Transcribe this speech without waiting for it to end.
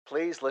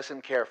Please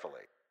listen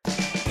carefully.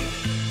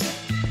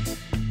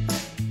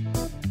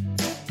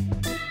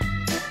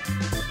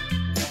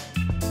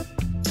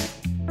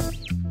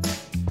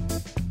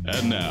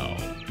 And now,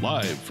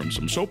 live from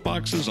some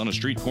soapboxes on a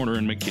street corner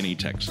in McKinney,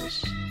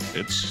 Texas,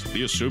 it's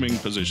the Assuming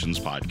Positions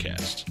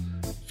Podcast,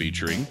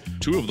 featuring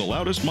two of the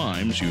loudest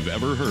mimes you've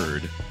ever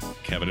heard,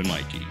 Kevin and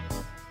Mikey.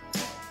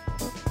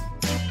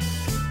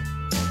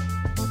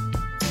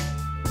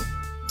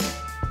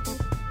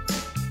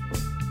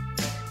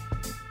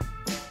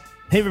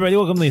 Hey everybody,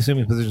 welcome to the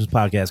Assuming Positions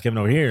Podcast. Kevin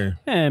over here.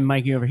 And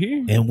Mikey over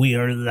here. And we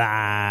are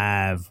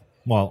live,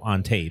 well,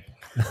 on tape.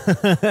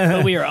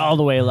 But we are all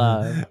the way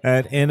live.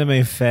 At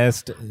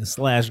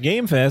AnimeFest /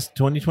 Game Fest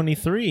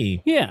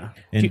 2023. Yeah.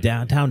 In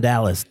downtown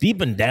Dallas.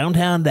 Deep in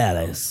downtown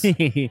Dallas.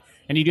 And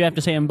you do have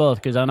to say them both,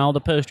 because on all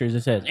the posters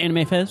it says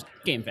AnimeFest,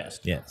 Game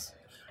Fest. Yes.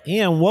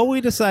 And what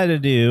we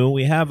decided to do,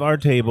 we have our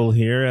table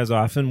here, as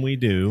often we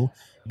do.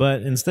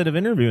 But instead of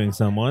interviewing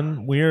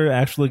someone, we're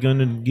actually going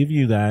to give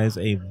you guys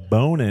a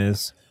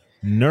bonus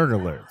Nerd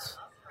Alerts.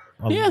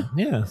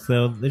 Yeah,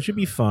 so it should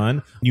be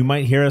fun. You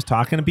might hear us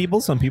talking to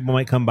people. Some people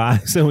might come by,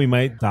 so we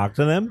might talk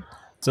to them.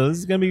 So this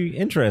is going to be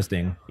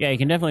interesting. Yeah, you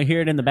can definitely hear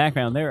it in the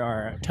background. There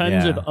are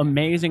tons of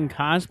amazing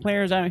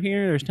cosplayers out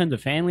here. There's tons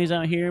of families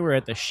out here. We're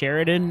at the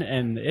Sheridan,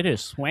 and it is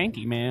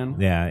swanky, man.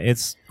 Yeah,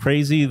 it's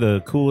crazy.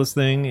 The coolest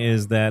thing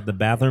is that the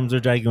bathrooms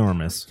are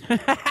ginormous.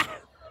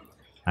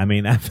 I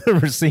mean, I've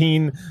never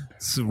seen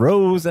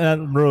rows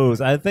and rows.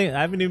 I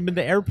haven't even been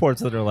to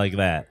airports that are like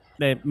that.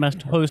 They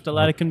must host a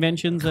lot of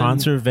conventions.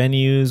 Concert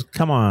venues.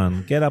 Come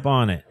on, get up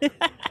on it.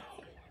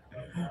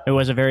 It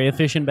was a very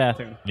efficient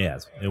bathroom.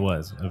 Yes, it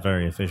was a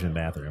very efficient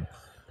bathroom.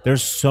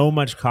 There's so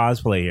much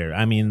cosplay here.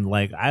 I mean,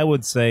 like, I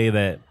would say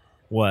that,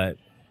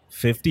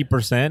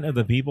 50% of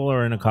the people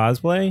are in a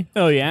cosplay?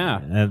 Oh,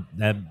 yeah.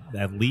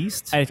 At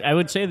least? I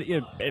would say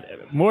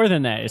that more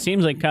than that. It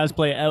seems like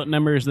cosplay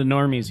outnumbers the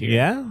normies here.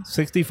 Yeah?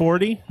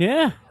 60-40?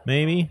 Yeah.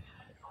 Maybe?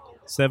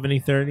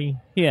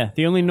 70-30? Yeah.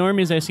 The only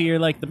normies I see are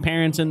like the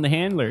parents and the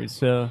handlers.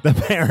 So The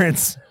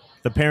parents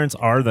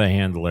are the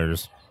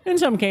handlers. in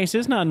some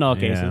cases, not in all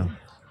cases. Yeah.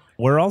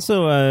 We're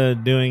also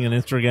doing an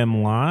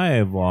Instagram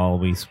Live while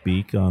we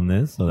speak on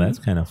this, so that's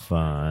kind of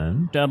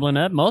fun. Doubling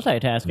up,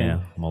 multitasking.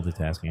 Yeah,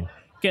 multitasking.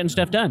 Getting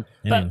stuff done.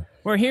 Yeah. But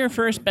we're here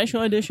for a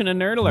special edition of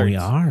Nerd Alerts. We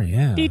are,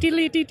 yeah.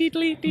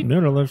 Nerd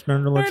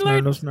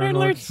Nerd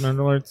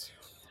alerts.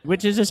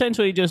 Which is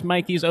essentially just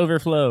Mikey's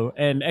overflow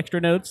and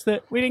extra notes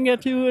that we didn't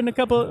get to in a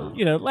couple,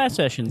 last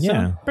sessions.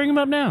 Yeah. So bring them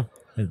up now.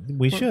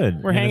 We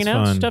should. We're and hanging it's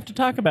out, fun. stuff to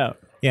talk about.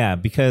 Yeah,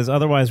 because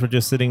otherwise we're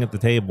just sitting at the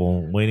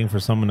table waiting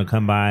for someone to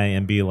come by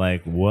and be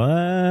like,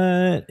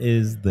 what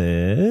is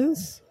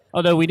this?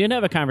 Although we did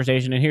have a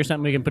conversation, and here's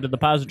something we can put to the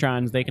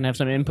positrons. They can have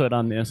some input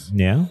on this.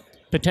 Yeah?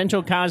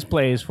 Potential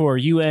cosplays for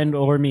you and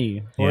or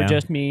me. Or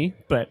just me,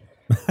 but...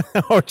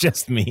 Or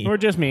just me. Or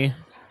just me.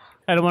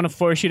 I don't want to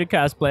force you to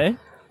cosplay.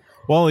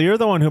 Well, you're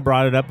the one who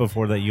brought it up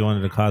before that you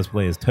wanted to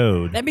cosplay as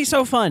Toad. That'd be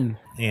so fun.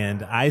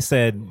 And I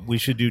said we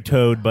should do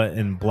Toad, but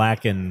in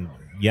black and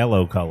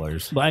yellow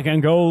colors. Black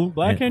and gold,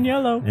 black and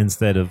yellow.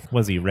 Instead of,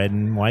 was he red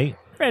and white?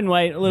 Red and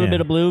white, a little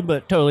bit of blue,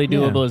 but totally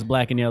doable as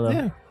black and yellow.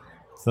 Yeah.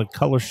 It's a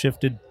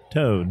color-shifted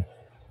Toad.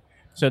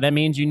 So that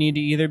means you need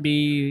to either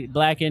be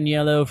black and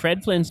yellow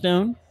Fred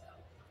Flintstone.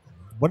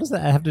 What does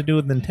that have to do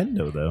with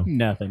Nintendo, though?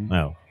 Nothing.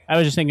 Oh. I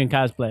was just thinking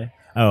cosplay.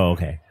 Oh,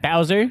 okay.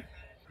 Bowser,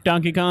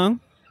 Donkey Kong,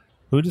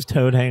 Who does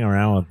Toad hang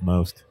around with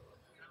most?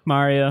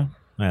 Mario,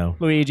 Oh.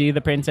 Luigi, the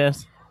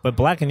princess. But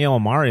black and yellow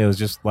Mario is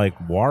just like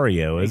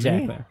Wario, isn't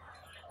Exactly.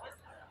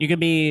 You could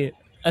be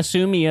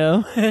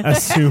Asumio. he?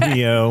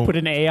 Asumio. Put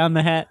an A on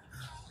the hat.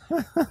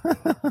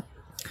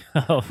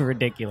 Oh,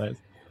 ridiculous.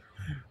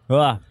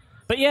 Ugh.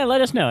 But yeah,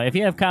 let us know if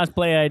you have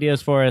cosplay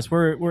ideas for us.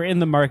 We're in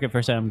the market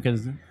for some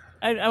because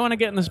I want to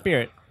get in the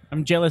spirit.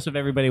 I'm jealous of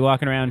everybody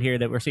walking around here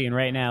that we're seeing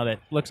right now that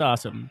looks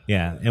awesome.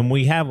 Yeah, and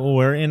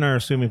we're in our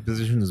Assuming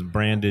Positions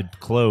branded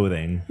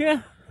clothing.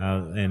 Yeah.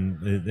 And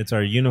it's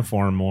our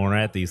uniform when we're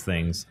at these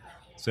things.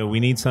 So we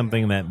need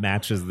something that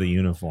matches the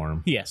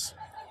uniform. Yes.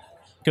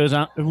 Goes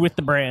on with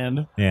the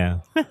brand. Yeah.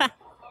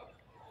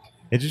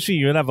 It's just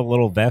you'd have a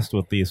little vest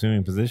with the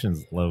Assuming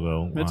Positions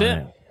logo. That's on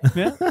it.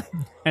 Yeah.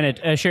 And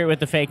a shirt with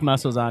the fake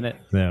muscles on it.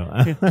 So,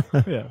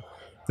 Yeah.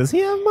 Does he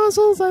have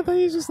muscles? I thought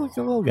he just looked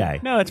a little guy.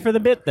 No, it's for the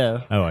bit,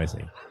 though. Oh, I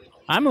see.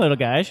 I'm a little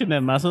guy. I shouldn't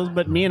have muscles,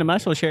 but me in a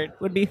muscle shirt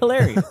would be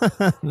hilarious.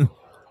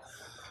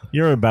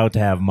 You're about to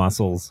have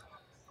muscles.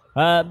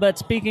 But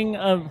speaking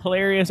of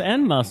hilarious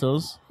and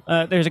muscles,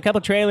 there's a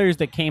couple trailers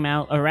that came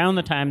out around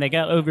the time. They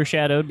got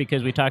overshadowed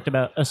because we talked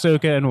about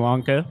Ahsoka and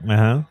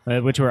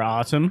Wonka, which were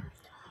awesome.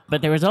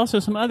 But there was also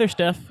some other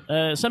stuff.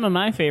 Some of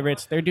my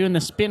favorites. They're doing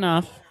the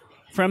spin-off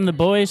from the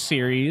Boys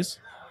series,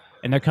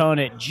 and they're calling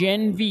it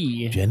Gen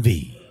V. Gen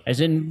V. As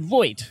in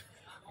Voight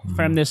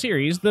from the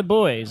series The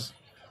Boys.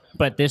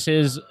 But this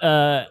is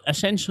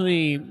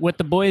essentially what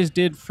the Boys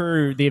did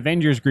for the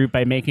Avengers group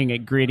by making it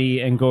gritty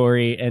and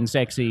gory and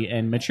sexy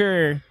and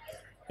mature.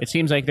 It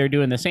seems like they're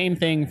doing the same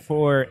thing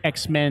for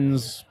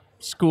X-Men's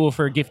school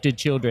for gifted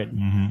children.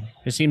 Mm-hmm.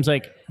 It seems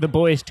like The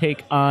Boys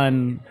take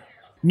on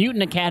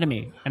Mutant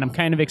Academy, and I'm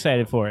kind of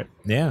excited for it.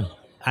 Yeah.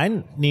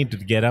 I need to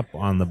get up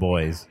on The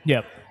Boys.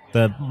 Yep.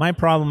 My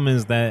problem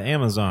is that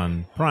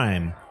Amazon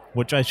Prime,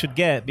 which I should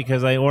get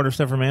because I order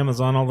stuff from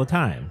Amazon all the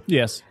time.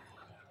 Yes.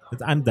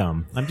 I'm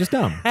dumb. I'm just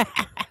dumb.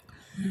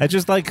 It's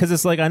just like, because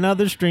it's like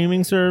another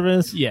streaming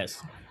service.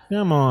 Yes.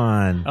 Come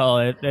on.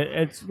 Oh,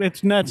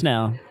 it's nuts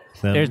now.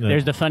 So,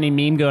 There's the funny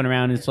meme going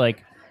around. It's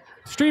like,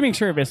 streaming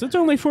service, it's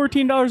only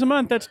 $14 a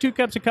month. That's 2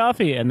 cups of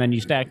coffee. And then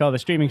you stack all the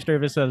streaming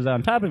services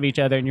on top of each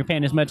other, and you're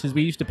paying as much as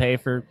we used to pay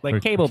for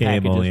cable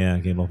packages. Yeah,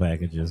 cable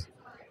packages.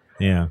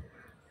 Yeah.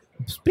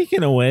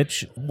 Speaking of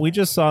which, we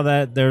just saw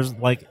that there's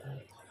like,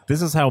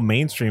 this is how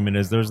mainstream it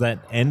is. There's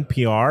that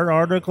NPR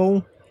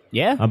article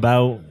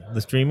about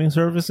the streaming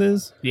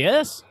services.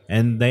 Yes.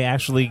 And they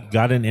actually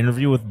got an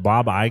interview with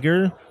Bob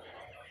Iger.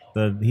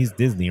 He's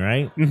Disney,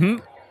 right? Mm-hmm.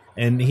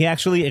 And he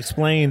actually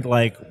explained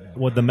like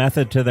what the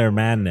method to their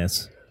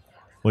madness,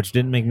 which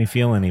didn't make me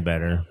feel any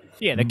better.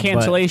 Yeah, the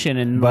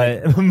cancellation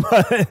but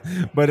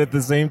at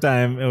the same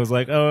time, it was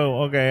like,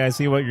 oh, okay, I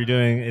see what you're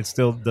doing. It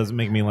still doesn't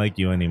make me like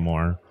you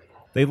anymore.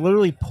 They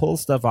literally pull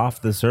stuff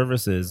off the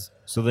services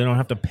so they don't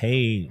have to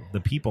pay the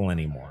people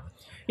anymore.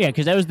 Yeah,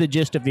 because that was the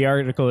gist of the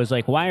article, is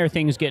like, why are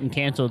things getting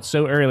canceled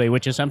so early,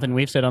 which is something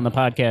we've said on the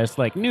podcast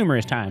like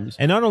numerous times.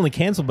 And not only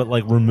canceled, but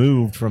like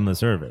removed from the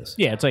service.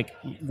 Yeah, it's like,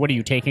 what are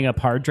you, taking up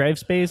hard drive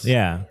space?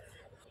 Yeah.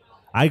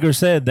 Iger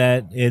said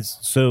that it's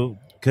so,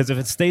 because if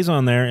it stays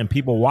on there and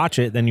people watch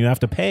it, then you have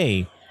to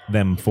pay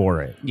them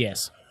for it.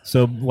 Yes.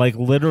 So like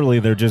literally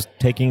they're just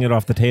taking it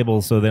off the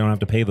table so they don't have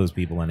to pay those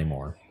people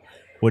anymore,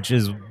 which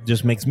is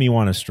just makes me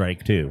want to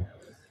strike too.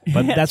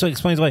 But that's what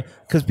explains why.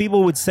 Because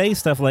people would say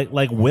stuff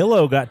like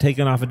Willow got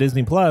taken off of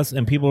Disney Plus,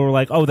 and people were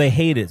like, "Oh, they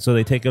hate it, so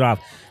they take it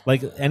off."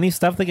 Like any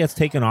stuff that gets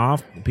taken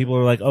off, people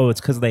are like, "Oh, it's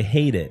because they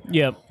hate it."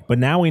 Yep. But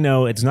now we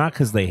know it's not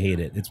because they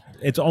hate it.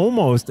 It's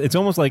almost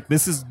like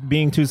this is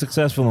being too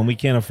successful and we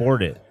can't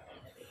afford it,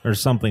 or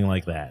something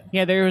like that.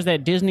 Yeah, there was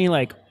that Disney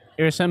there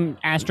was some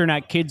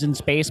astronaut kids in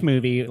space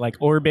movie like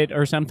Orbit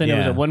or something. Yeah. It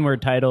was a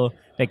one-word title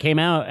that came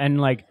out, and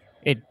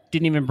it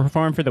didn't even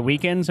perform for the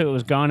weekend, so it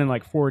was gone in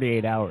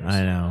 48 hours.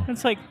 I know.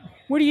 It's like,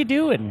 what are you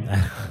doing?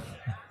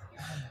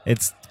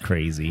 It's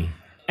crazy.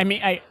 I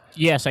mean, I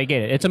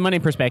get it. It's a money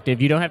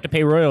perspective. You don't have to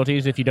pay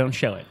royalties if you don't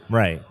show it.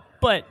 Right.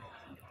 But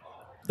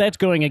that's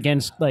going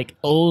against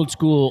old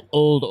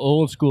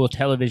school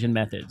television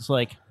methods.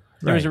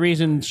 There was a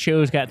reason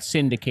shows got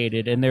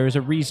syndicated, and there was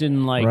a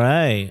reason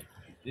right.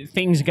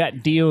 things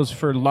got deals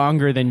for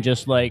longer than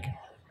just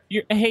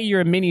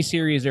you're a mini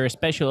series or a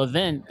special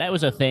event. That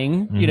was a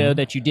thing,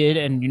 that you did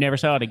and you never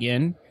saw it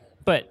again.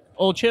 But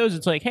old shows,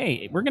 it's like,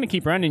 hey, we're going to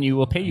keep running you.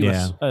 We'll pay you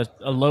a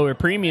lower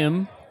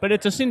premium, but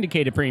it's a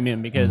syndicated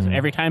premium because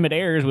every time it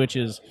airs, which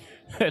is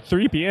at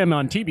 3 p.m.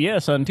 on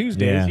TBS on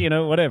Tuesdays,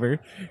 whatever,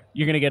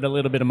 you're going to get a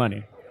little bit of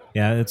money.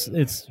 Yeah,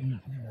 it's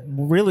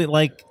really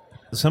like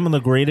some of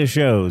the greatest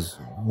shows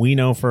we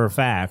know for a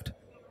fact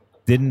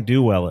didn't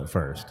do well at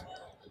first.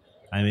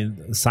 I mean,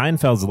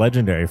 Seinfeld's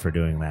legendary for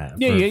doing that.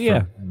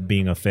 For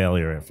being a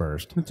failure at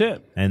first. That's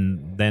it.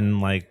 And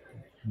then,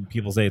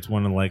 people say it's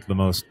one of, the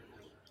most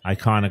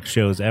iconic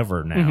shows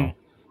ever now.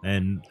 Mm-hmm.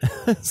 And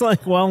it's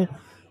like, well,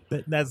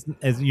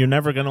 you're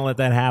never going to let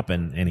that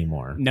happen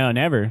anymore. No,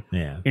 never.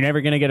 Yeah. You're never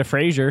going to get a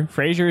Frasier.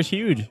 Frasier is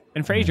huge.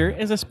 And Frasier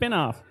is a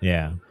spinoff.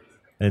 Yeah.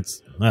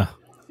 It's...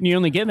 You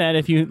only get that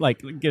if you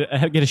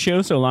get a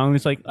show so long.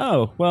 It's like,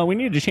 oh, well, we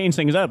need to change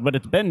things up, but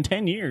it's been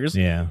 10 years.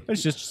 Yeah.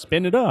 Let's just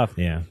spin it off.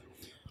 Yeah.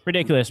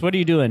 Ridiculous. What are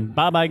you doing?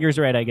 Bob Iger's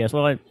right, I guess.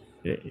 Well,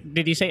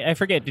 did he say? I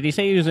forget. Did he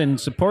say he was in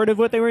support of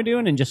what they were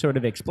doing and just sort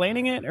of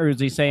explaining it, or was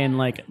he saying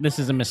this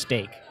is a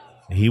mistake?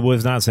 He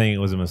was not saying it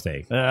was a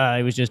mistake.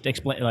 He was just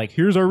explaining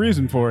here's our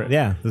reason for it.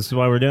 Yeah, this is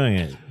why we're doing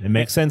it. It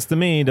makes sense to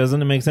me.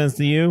 Doesn't it make sense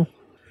to you?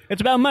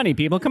 It's about money,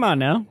 people. Come on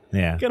now.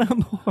 Yeah. Get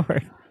on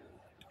board.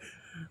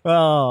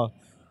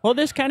 Well,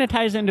 this kind of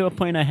ties into a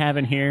point I have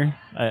in here.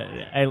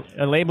 I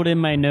labeled in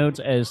my notes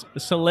as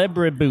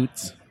Celebra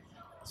Boots.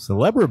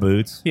 Celebra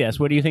Boots? Yes.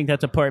 What do you think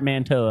that's a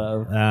portmanteau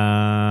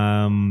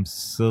of?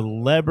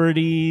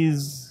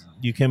 Celebrities.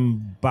 You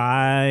can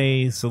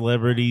buy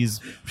celebrities'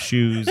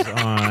 shoes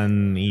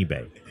on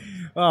eBay.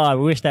 Oh, I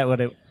wish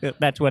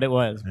that's what it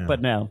was. Yeah.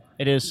 But no.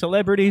 It is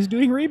celebrities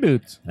doing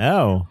reboots.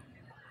 Oh.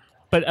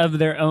 But of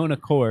their own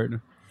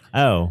accord.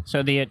 Oh.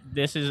 So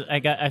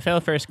I fell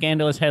for a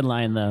scandalous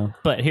headline though.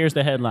 But here's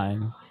the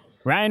headline.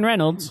 Ryan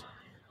Reynolds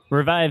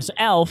revives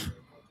Alf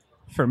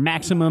for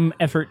Maximum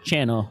Effort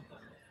Channel.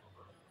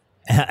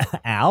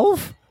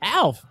 Alf?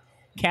 Alf.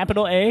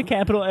 Capital A,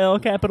 capital L,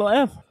 capital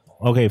F.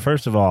 Okay,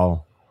 first of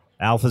all,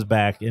 Alf is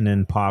back and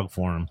in POG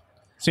form.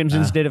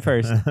 Simpsons did it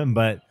first.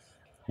 But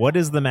what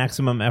is the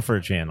Maximum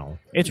Effort Channel?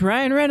 It's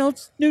Ryan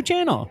Reynolds' new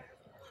channel.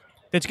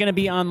 That's going to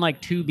be on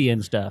Tubi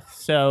and stuff.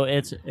 So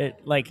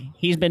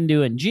he's been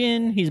doing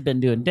Jin, he's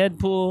been doing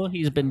Deadpool,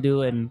 he's been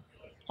doing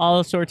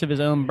all sorts of his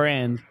own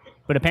brands.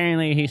 But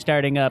apparently he's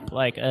starting up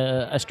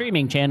a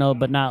streaming channel,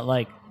 but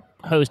not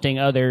hosting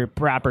other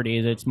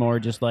properties. It's more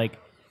just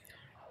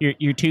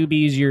your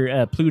Tubies,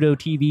 your Pluto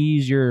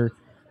TVs, your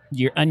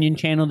Onion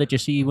channel that you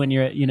see when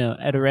you're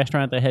at a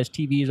restaurant that has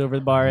TVs over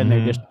the bar, and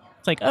they're just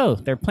it's like, oh,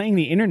 they're playing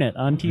the internet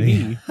on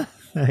TV.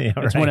 Yeah,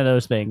 it's one of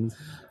those things.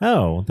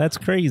 Oh, that's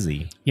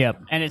crazy.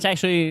 Yep. And it's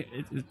actually,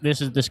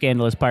 this is the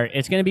scandalous part.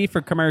 It's going to be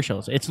for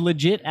commercials. It's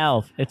legit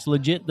Alf. It's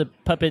legit the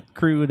puppet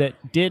crew that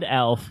did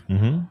Alf,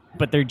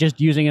 but they're just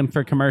using him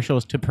for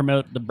commercials to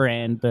promote the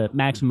brand, the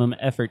Maximum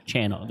Effort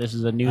channel. This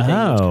is a new thing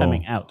that's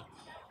coming out.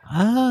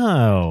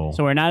 Oh.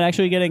 So we're not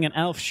actually getting an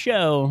Alf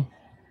show,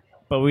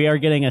 but we are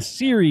getting a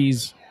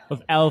series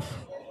of Alf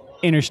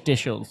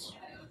interstitials.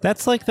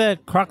 That's like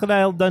that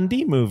Crocodile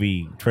Dundee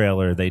movie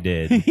trailer they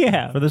did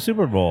yeah. for the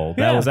Super Bowl.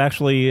 That was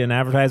actually an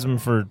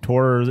advertisement for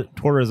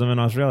tourism in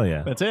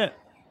Australia. That's it.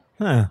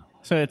 Huh.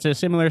 So it's a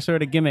similar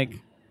sort of gimmick,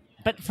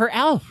 but for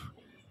Alf.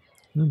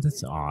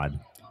 That's odd.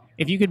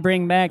 If you could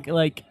bring back,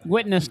 like,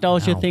 what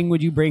nostalgia thing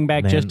would you bring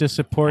back just to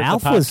support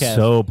Alf the podcast? was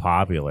so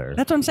popular.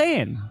 That's what I'm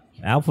saying.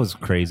 Alf was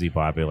crazy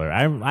popular.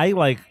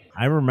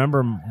 I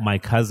remember my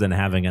cousin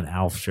having an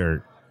Alf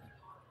shirt.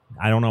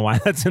 I don't know why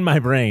that's in my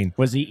brain.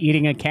 Was he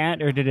eating a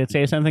cat, or did it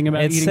say something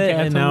about eating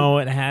cats? No,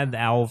 it had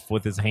Alf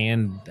with his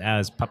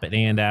puppet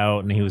hand out,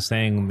 and he was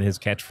saying his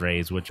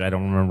catchphrase, which I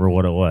don't remember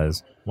what it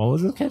was. What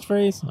was his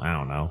catchphrase? I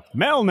don't know.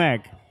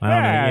 Melnick. I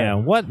don't know. Yeah.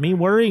 What? Me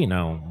worry?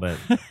 No, but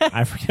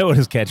I forget what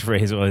his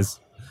catchphrase was.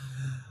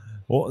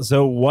 Well,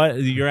 so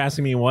what? You're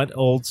asking me what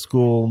old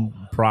school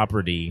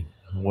property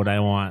would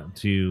I want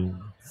to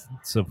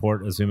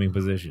support assuming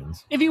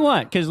positions? If you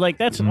want, because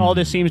that's all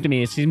this seems to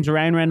me. It seems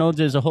Ryan Reynolds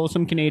is a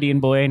wholesome Canadian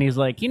boy, and he's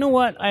like, you know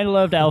what? I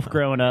loved Alf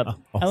growing up.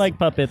 I like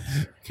puppets.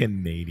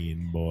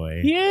 Canadian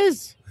boy. He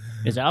is.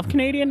 Is Alf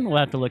Canadian? We'll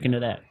have to look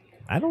into that.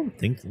 I don't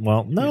think.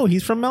 Well, no,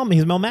 he's from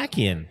He's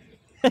Melmacian.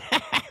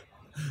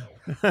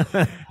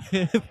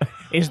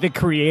 Is the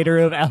creator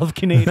of Alf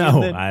Canadian?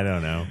 No, then? I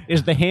don't know.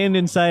 Is the hand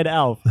inside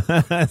Alf?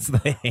 That's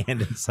the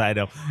hand inside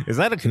Alf. Is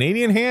that a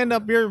Canadian hand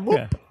up your?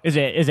 Yeah. Is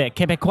it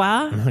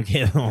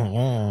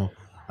Quebecois?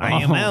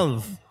 I am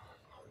Elf.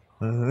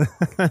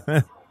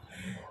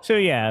 So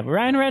yeah,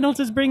 Ryan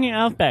Reynolds is bringing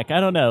Alf back. I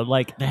don't know.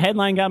 Like, the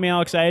headline got me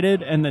all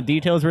excited, and the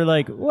details were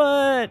like,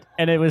 what?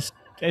 And it's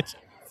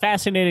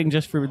fascinating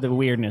just for the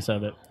weirdness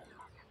of it.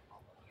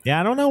 Yeah,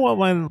 I don't know what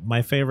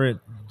my favorite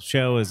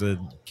show as a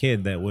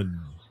kid that would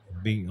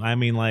be. I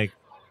mean, like,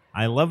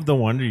 I love the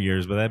Wonder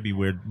Years, but that'd be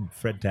weird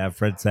to have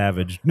Fred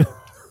Savage.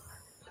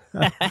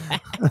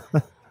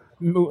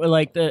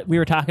 Like we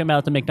were talking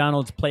about the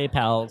McDonald's Play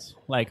Pals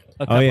like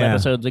a couple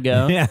episodes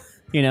ago.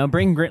 Yeah.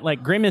 Bring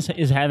Grimm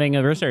is having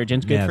a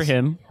resurgence. Good for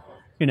him.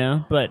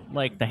 But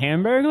like the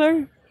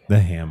Hamburglar? The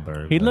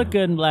Hamburglar. He'd look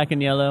good in black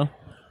and yellow.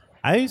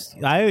 I used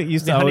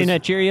to Honey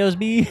Nut Cheerios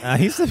be? I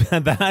used to be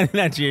the Honey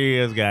Nut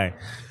Cheerios guy.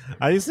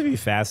 I used to be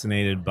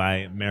fascinated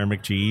by Mayor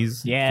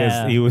McCheese. Yeah.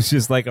 Because he was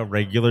just like a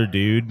regular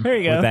dude. There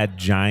you go. With that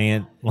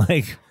giant,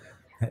 like,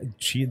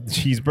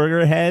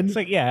 cheeseburger head. It's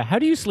like, yeah, how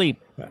do you sleep?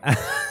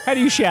 How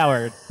do you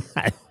shower?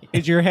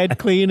 Is your head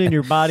clean and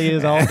your body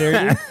is all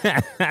dirty?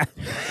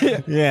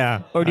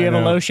 Yeah. Or do you have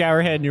a low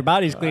shower head and your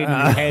body's clean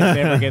and your head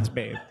never gets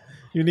bathed?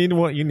 You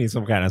need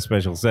some kind of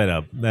special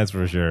setup, that's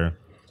for sure.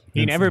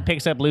 He never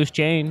picks up loose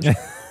change.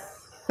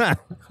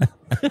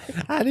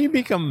 How do you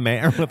become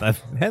mayor with a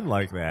head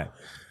like that?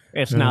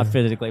 It's not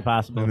physically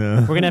possible. No.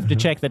 We're going to have to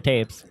check the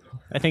tapes.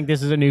 I think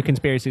this is a new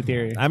conspiracy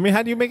theory. I mean,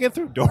 how do you make it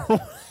through doorways?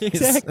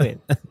 Exactly.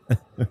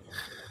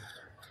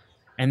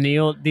 And the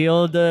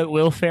old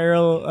Will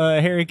Ferrell,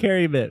 Harry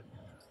Carey bit.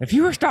 If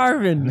you were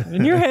starving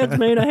and your head's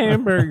made a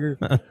hamburger,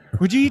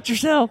 would you eat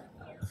yourself?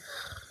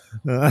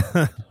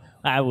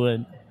 I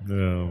would.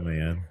 Oh,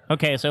 man.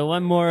 Okay, so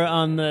one more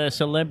on the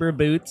Celebra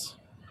Boots.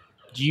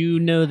 Do you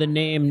know the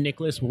name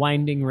Nicholas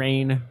Winding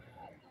Rain?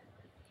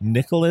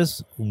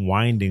 Nicholas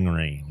Winding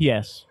Rain.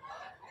 Yes.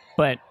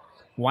 But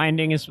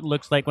Winding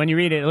looks like, when you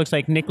read it, it looks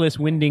like Nicholas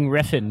Winding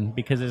Refn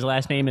because his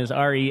last name is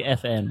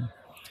R-E-F-N.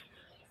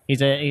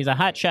 He's a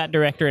hotshot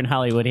director in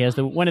Hollywood. He has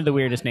one of the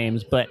weirdest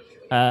names, but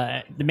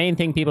the main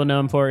thing people know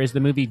him for is the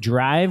movie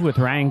Drive with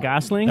Ryan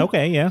Gosling.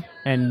 Okay, yeah.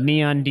 And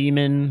Neon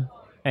Demon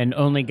and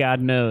Only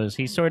God Knows.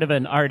 He's sort of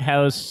an art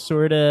house,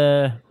 sort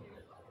of,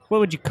 what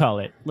would you call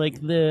it?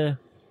 Like the...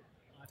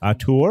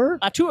 Auteur?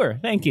 Auteur,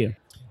 thank you.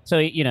 So,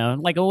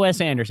 like a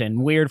Wes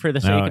Anderson, weird for the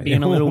sake of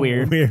being a little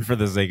weird. Weird for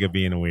the sake of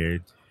being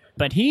weird.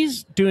 But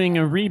he's doing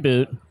a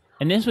reboot,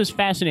 and this was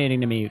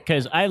fascinating to me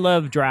because I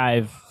love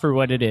Drive for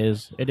what it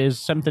is. It is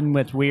something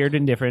that's weird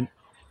and different.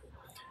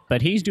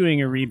 But he's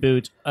doing a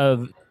reboot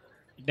of,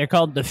 they're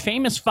called The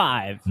Famous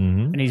Five,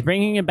 and he's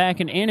bringing it back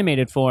in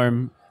animated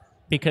form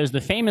because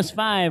The Famous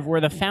Five were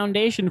the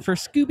foundation for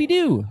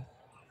Scooby-Doo.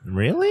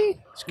 Really?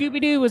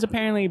 Scooby-Doo was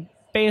apparently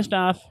based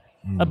off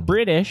a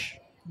British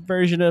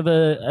version of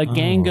a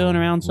gang going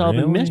around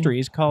solving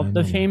mysteries called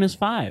The Famous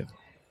Five.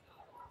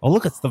 Oh,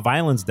 look, it's the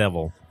Violence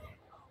Devil.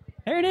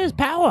 There it is,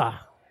 Power.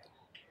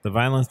 The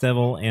Violence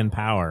Devil and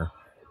Power.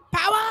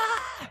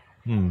 Power!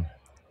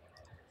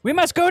 We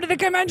must go to the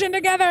convention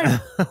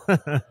together!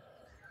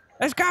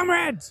 As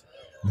comrades!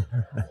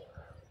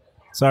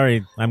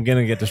 Sorry, I'm going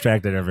to get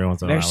distracted every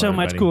once in a while. There's so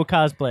much cool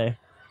cosplay.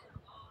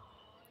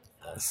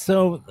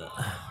 So,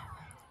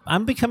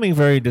 I'm becoming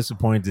very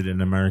disappointed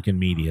in American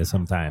media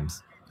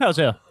sometimes. How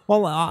so?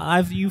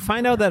 Well, you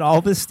find out that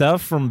all this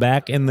stuff from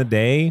back in the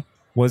day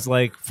was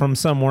like from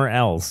somewhere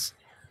else.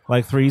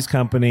 Like Three's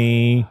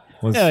Company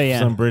was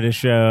some British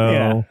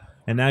show.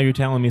 And now you're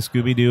telling me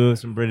Scooby-Doo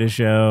is some British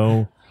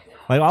show.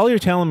 Like, all you're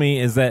telling me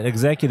is that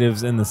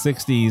executives in the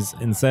 60s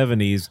and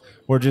 70s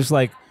were just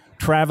like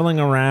traveling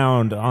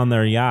around on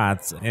their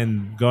yachts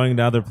and going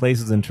to other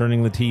places and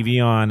turning the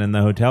TV on in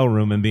the hotel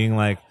room and being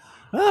like,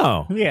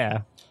 oh,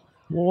 yeah,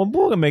 well,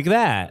 we're gonna make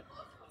that.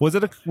 Was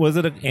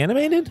it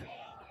animated?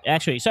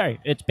 Actually, sorry,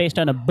 it's based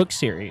on a book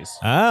series.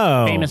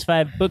 Oh, Famous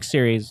 5 book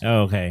series.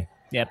 Oh, okay.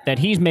 Yep, that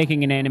he's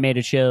making an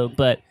animated show,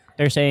 but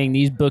they're saying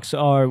these books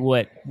are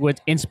what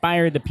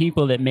inspired the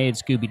people that made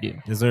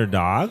Scooby-Doo. Is there a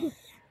dog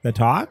that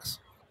talks?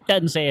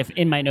 Doesn't say if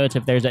in my notes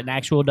if there's an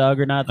actual dog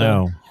or not,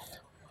 though. Oh.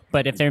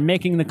 But if they're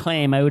making the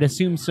claim, I would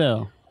assume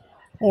so.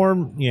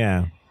 Or,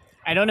 yeah.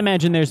 I don't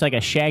imagine there's like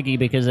a Shaggy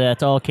because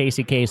that's all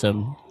Casey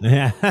Kasem.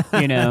 Yeah.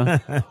 You know?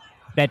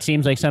 That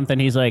seems like something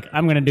he's like,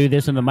 I'm going to do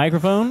this in the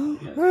microphone.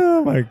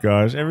 Oh, my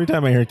gosh. Every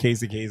time I hear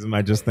Casey Kasem,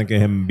 I just think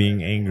of him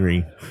being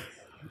angry.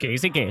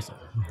 Casey Kasem.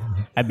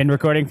 I've been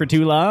recording for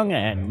too long,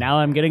 and now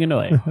I'm getting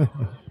annoyed.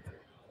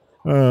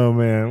 Oh,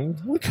 man.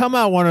 We come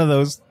out one of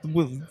those,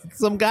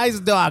 some guy's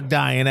dog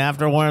dying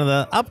after one of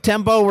the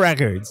up-tempo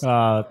records.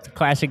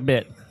 Classic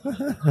bit.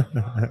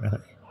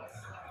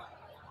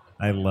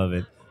 I love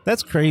it.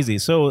 That's crazy.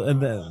 So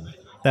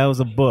that was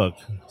a book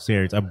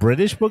series, a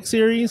British book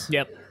series?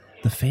 Yep.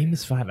 The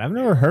Famous 5. I've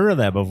never heard of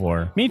that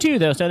before. Me too,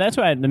 though. So that's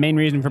why the main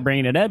reason for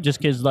bringing it up, just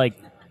because, like,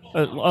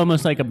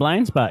 almost like a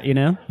blind spot, you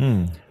know?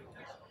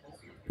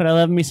 But I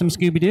love me some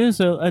Scooby-Doo,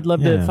 so I'd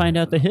love to find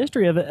out the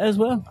history of it as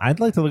well. I'd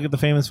like to look at the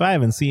Famous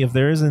 5 and see if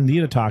there is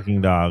indeed a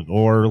talking dog,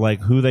 or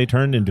like who they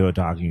turned into a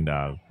talking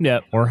dog.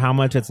 Yep. Or how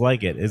much it's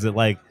like it.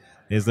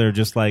 Is there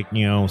just like,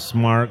 you know,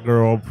 smart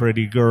girl,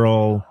 pretty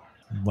girl,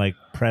 like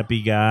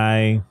preppy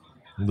guy,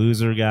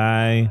 loser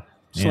guy,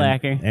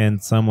 slacker,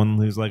 and someone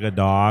who's like a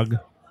dog?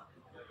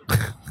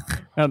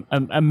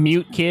 A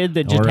mute kid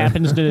that just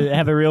happens to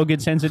have a real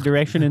good sense of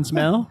direction and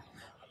smell?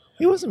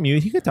 He wasn't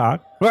mute. He could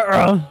talk. But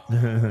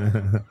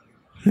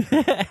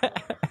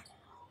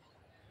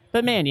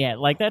man, yeah,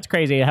 like that's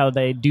crazy how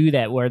they do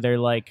that where they're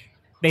like,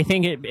 they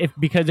think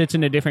because it's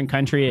in a different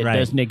country, it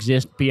doesn't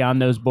exist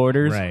beyond those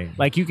borders. Right.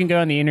 Like you can go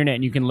on the internet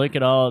and you can look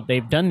at all,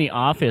 they've done The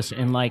Office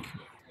in like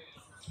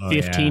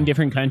 15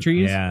 different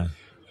countries. Yeah.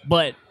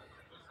 But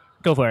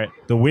go for it.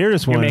 The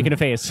weirdest one. You're making a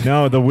face.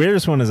 No, the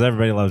weirdest one is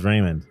Everybody Loves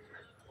Raymond.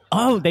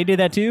 Oh, they did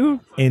that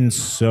too? In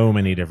so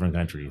many different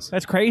countries.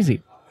 That's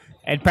crazy.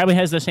 It probably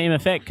has the same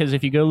effect because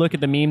if you go look at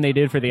the meme they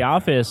did for The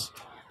Office,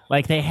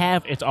 like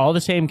it's all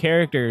the same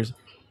characters,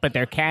 but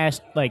they're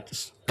cast like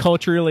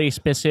culturally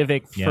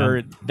specific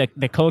for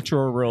the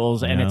cultural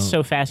roles, and it's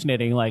so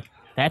fascinating. Like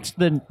that's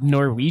the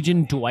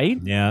Norwegian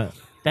Dwight. Yeah.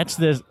 That's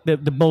the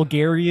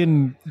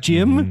Bulgarian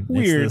Jim.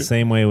 Weird. It's the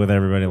same way with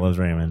Everybody Loves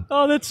Raymond.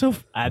 Oh, that's so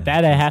that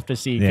I have to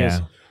see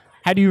because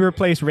how do you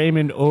replace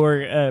Raymond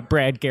or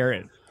Brad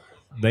Garrett?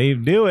 They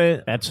do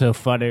it. That's so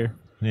funny.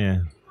 Yeah.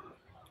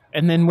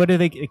 And then what do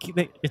they?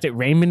 Is it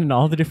Raymond in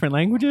all the different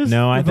languages?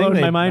 No, I think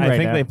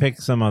they they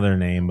picked some other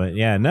name, but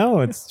yeah,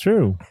 no, it's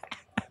true.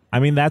 I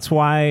mean, that's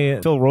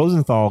why Phil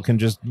Rosenthal can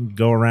just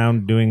go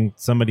around doing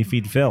Somebody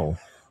Feed Phil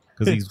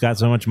because he's got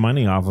so much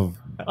money off of.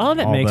 Oh,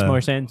 that makes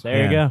more sense.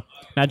 There you go.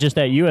 Not just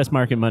that U.S.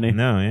 market money.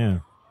 No, yeah.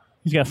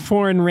 He's got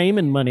foreign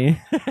Raymond money.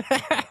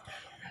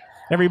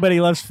 Everybody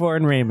loves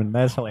foreign Raymond.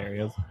 That's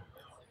hilarious.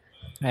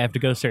 I have to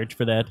go search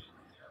for that.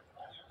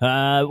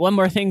 One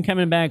more thing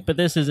coming back, but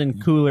this is in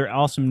cooler,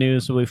 awesome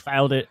news, so we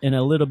filed it in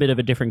a little bit of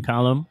a different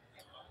column.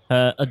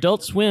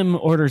 Adult Swim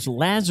orders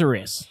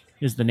Lazarus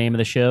is the name of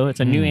the show. It's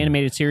a new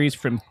animated series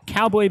from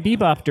Cowboy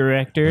Bebop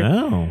director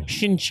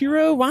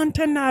Shinichiro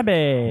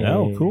Watanabe.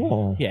 Oh,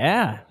 cool.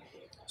 Yeah.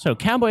 So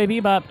Cowboy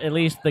Bebop, at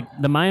least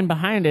the mind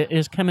behind it,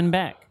 is coming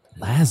back.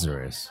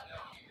 Lazarus.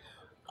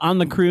 On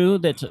the crew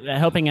that's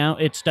helping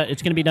out, it's going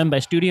to be done by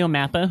Studio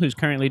Mappa, who's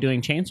currently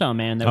doing Chainsaw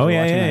Man. That we're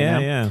watching right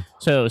now.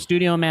 So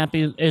Studio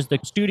Mappa is the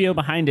studio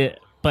behind it,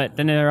 but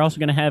then they're also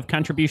going to have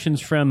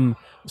contributions from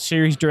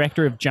series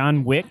director of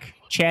John Wick,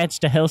 Chad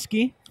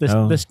Stahelski, the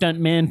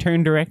stuntman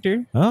turned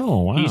director.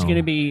 Oh, wow. He's going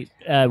to be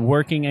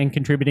working and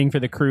contributing for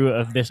the crew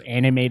of this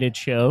animated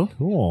show.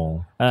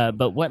 Cool.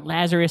 But what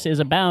Lazarus is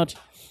about...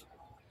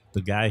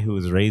 The guy who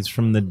was raised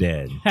from the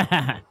dead.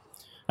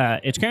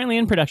 It's currently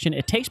in production.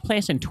 It takes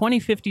place in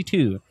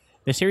 2052.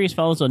 The series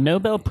follows a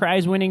Nobel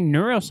Prize-winning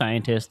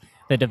neuroscientist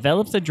that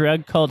develops a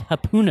drug called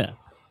Hapuna.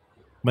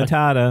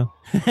 Matata.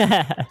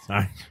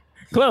 Sorry.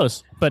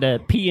 Close, but a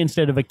P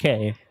instead of a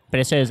K. But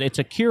it says it's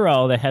a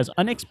cure-all that has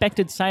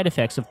unexpected side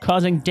effects of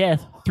causing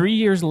death 3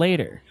 years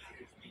later.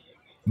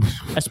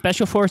 A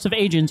special force of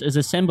agents is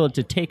assembled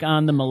to take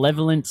on the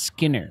malevolent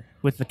Skinner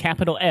with the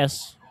capital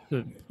S.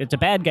 It's a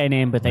bad guy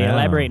name, but they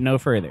elaborate no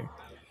further.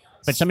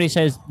 But somebody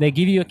says they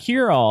give you a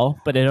cure-all,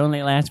 but it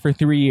only lasts for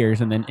 3 years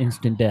and then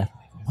instant death.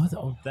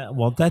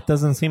 That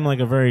doesn't seem like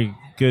a very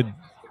good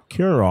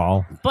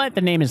cure-all. But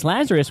the name is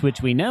Lazarus,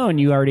 which we know, and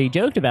you already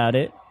joked about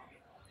it.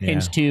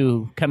 Hints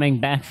to coming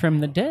back from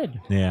the dead.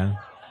 Yeah.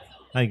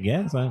 I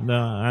guess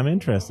I'm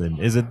interested.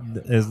 Is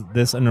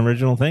this an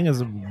original thing? It's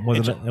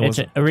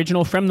an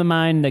original from the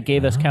mind that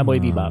gave us Cowboy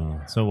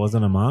Bebop. So it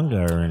wasn't a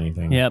manga or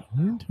anything. Yep.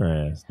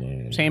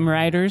 Interesting. Same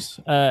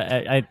writers.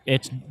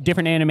 It's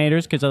different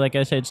animators because, like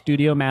I said,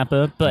 Studio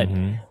Mappa. But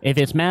if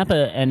it's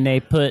Mappa and they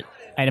put,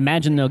 I'd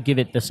imagine they'll give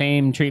it the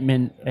same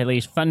treatment, at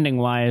least funding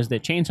wise,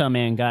 that Chainsaw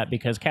Man got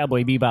because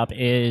Cowboy Bebop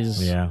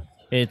is. Yeah.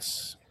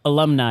 It's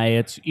alumni.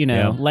 It's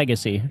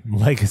legacy.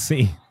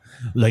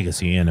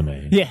 Legacy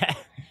anime. Yeah.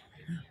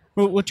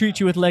 We'll treat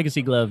you with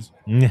legacy gloves.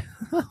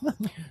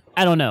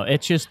 I don't know.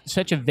 It's just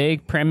such a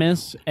vague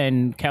premise.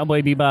 And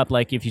Cowboy Bebop,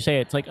 like, if you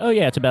say it's like, oh,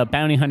 yeah, it's about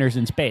bounty hunters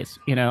in space.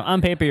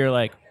 On paper, you're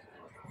like,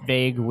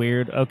 vague,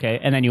 weird, okay.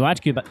 And then you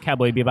watch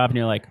Cowboy Bebop and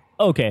you're like,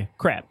 okay,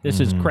 crap,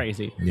 this is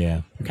crazy.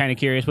 Yeah. I'm kind of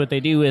curious what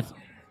they do with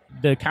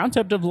the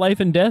concept of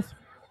life and death.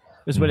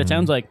 Is what it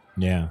sounds like.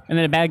 Yeah. And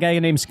then a bad guy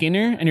named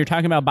Skinner, and you're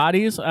talking about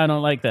bodies? I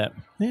don't like that.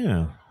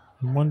 Yeah.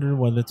 I wonder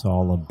what it's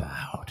all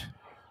about.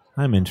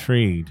 I'm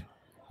intrigued.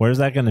 Where's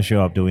that going to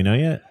show up? Do we know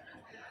yet?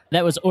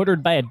 That was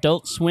ordered by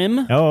Adult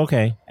Swim. Oh,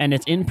 okay. And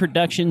it's in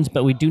productions,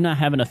 but we do not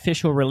have an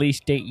official release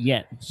date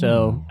yet.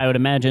 So I would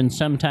imagine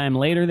sometime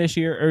later this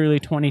year, early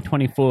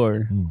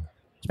 2024.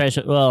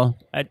 Especially,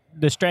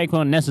 the strike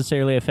won't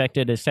necessarily affect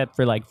it except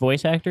for like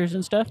voice actors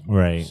and stuff.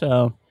 Right.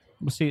 So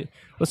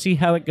we'll see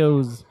how it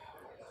goes.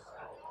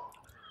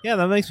 Yeah,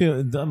 that makes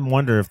me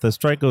wonder if the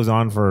strike goes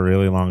on for a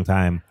really long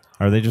time.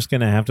 Are they just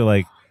going to have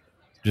to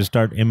just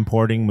start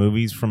importing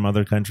movies from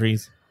other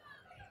countries?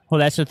 Well,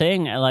 that's the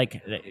thing.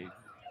 Like,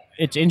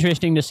 it's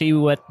interesting to see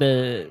what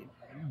the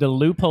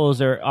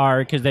loopholes are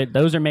because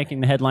those are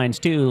making the headlines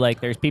too. Like,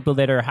 there's people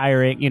that are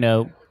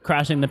hiring,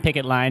 crossing the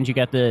picket lines. You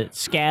got the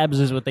scabs,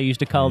 is what they used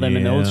to call them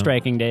in the old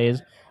striking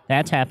days.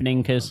 That's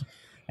happening because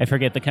I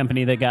forget the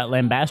company that got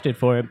lambasted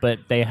for it, but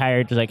they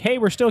hired hey,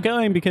 we're still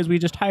going because we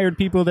just hired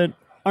people that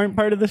aren't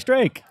part of the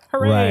strike.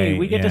 Hooray! Right,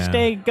 we get to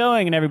stay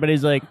going, and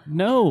everybody's like,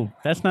 no,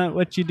 that's not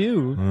what you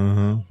do.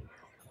 Mm-hmm.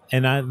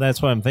 And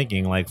that's what I'm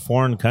thinking. Like,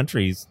 foreign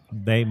countries,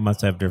 they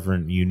must have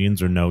different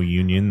unions or no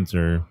unions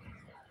or...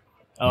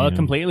 a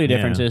completely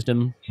different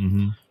system.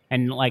 Mm-hmm.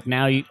 And,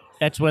 now,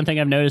 that's one thing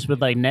I've noticed with,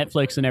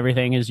 Netflix and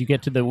everything is you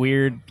get to the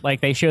weird...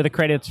 they show the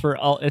credits for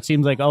it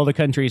seems like all the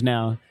countries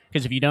now.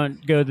 Because if you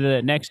don't go to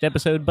the next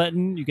episode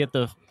button, you get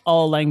the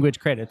all language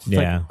credits.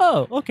 It's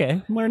oh,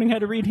 okay. I'm learning how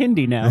to read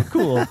Hindi now.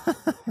 Cool.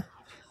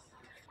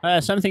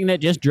 Something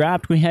that just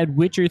dropped, we had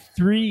Witcher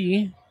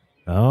 3...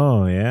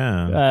 Oh,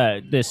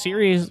 yeah. The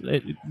series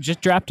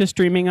just dropped to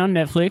streaming on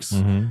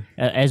Netflix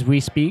as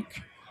we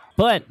speak.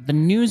 But the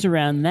news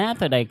around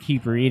that I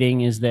keep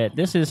reading is that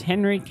this is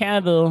Henry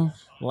Cavill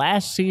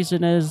last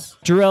season as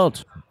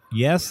Geralt.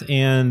 Yes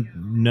and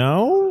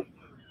no?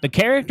 The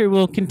character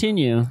will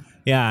continue.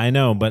 Yeah, I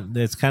know, but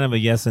it's kind of a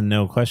yes and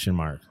no question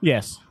mark.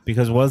 Yes.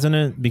 Because wasn't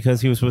it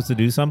because he was supposed to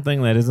do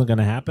something that isn't going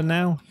to happen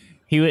now?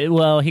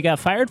 He got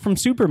fired from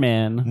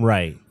Superman.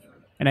 Right.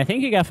 And I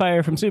think he got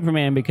fired from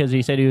Superman because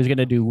he said he was going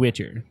to do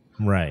Witcher.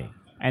 Right.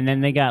 And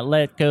then they got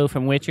let go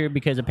from Witcher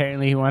because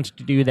apparently he wants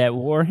to do that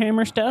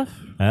Warhammer stuff.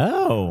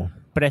 Oh.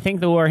 But I think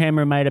the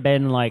Warhammer might have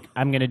been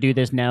I'm going to do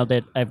this now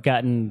that I've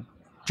gotten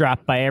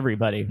dropped by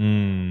everybody.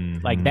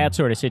 Mm-hmm. Like that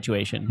sort of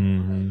situation.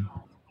 Mm-hmm.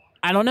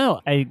 I don't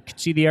know. I could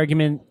see the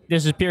argument.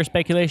 This is pure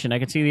speculation. I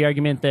could see the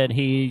argument that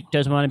he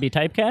doesn't want to be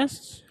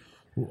typecast.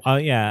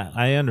 Yeah,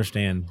 I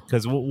understand.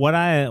 Because what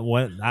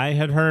I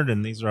had heard,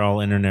 and these are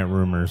all internet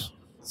rumors.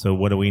 So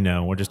what do we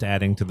know? We're just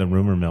adding to the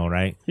rumor mill,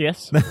 right?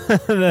 Yes.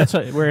 That's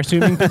what, we're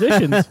assuming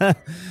positions.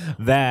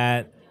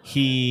 That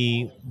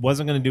he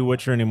wasn't going to do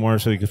Witcher anymore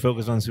so he could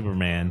focus on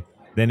Superman.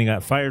 Then he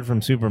got fired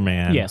from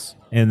Superman. Yes.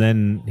 And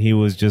then he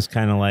was just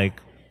kind of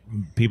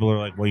people are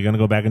like, well, you're going to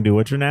go back and do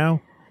Witcher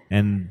now?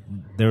 And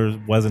there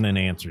wasn't an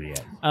answer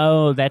yet.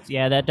 Oh, that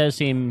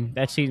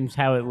seems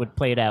how it would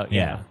play it out.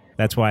 Yeah.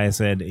 That's why I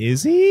said,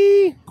 is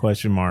he?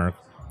 Question mark.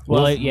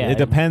 Well, yeah. It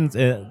depends.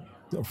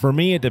 For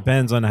me, it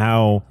depends on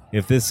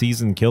if this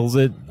season kills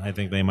it, I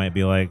think they might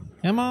be like,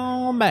 come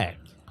on back.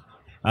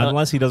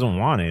 Unless he doesn't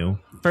want to.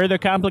 Further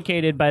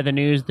complicated by the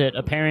news that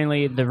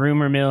apparently the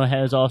rumor mill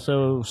has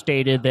also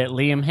stated that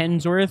Liam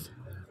Hemsworth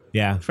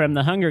from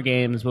the Hunger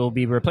Games will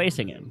be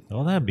replacing him.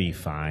 Well, that'd be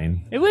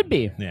fine. It would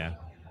be. Yeah.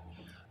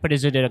 But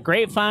is it a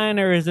great fine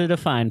or is it a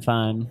fine?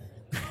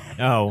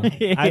 Oh,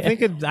 I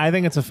think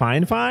it's a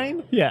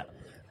fine. Yeah.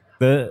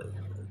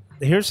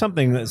 Here's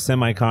something that's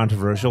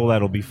semi-controversial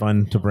that'll be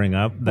fun to bring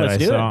up that I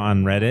saw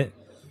on Reddit.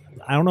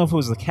 I don't know if it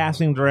was the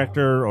casting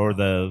director or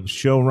the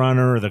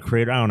showrunner or the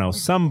creator. I don't know.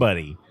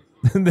 Somebody.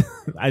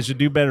 I should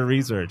do better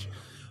research.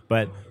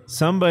 But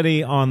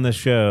somebody on the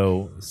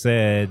show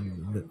said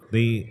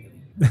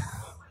I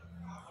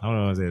don't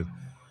know what it is.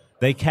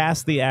 They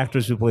cast the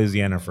actress who plays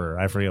Yennefer.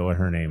 I forget what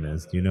her name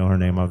is. Do you know her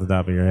name off the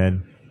top of your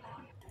head?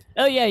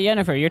 Oh, yeah,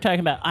 Yennefer. You're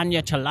talking about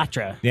Anya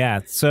Chalotra.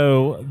 Yeah,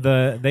 so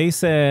they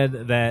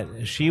said that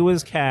she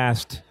was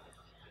cast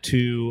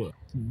to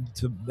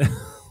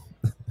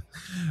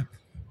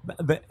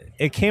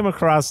It came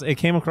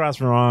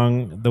across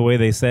wrong the way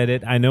they said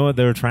it. I know what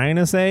they were trying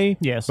to say.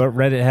 Yes. But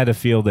Reddit had a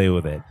field day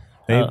with it.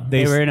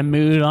 They were in a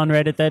mood on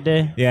Reddit that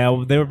day?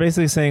 Yeah, they were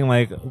basically saying,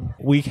 like,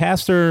 we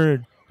cast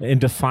her in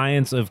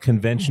defiance of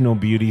conventional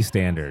beauty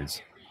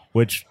standards,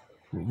 which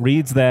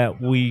reads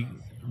that we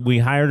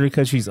hired her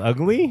because she's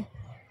ugly,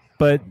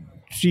 but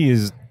she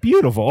is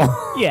beautiful.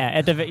 Yeah,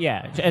 at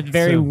the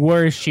very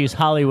worst, she's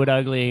Hollywood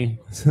ugly.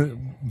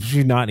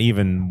 She's not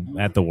even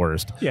at the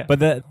worst. Yeah. But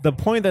the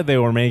point that they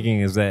were making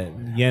is that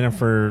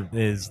Yennefer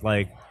is,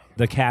 like,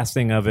 the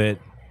casting of it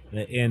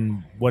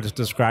in what is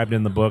described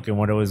in the book and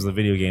what it was the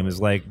video game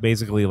is like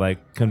basically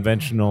like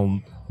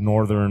conventional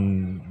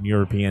Northern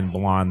European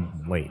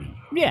blonde lady.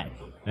 Yeah.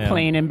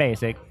 Plain and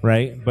basic.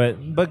 Right?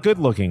 But good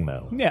looking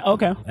though. Yeah,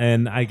 okay.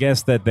 And I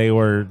guess that they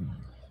were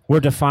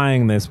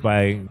defying this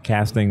by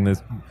casting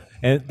this,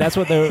 and that's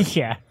what they were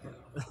yeah.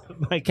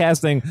 By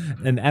casting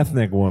an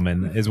ethnic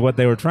woman is what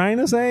they were trying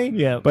to say.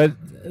 Yeah. But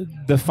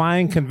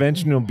defying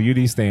conventional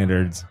beauty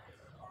standards,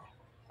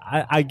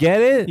 I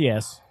get it.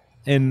 Yes.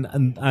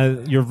 And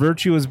your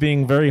virtue is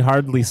being very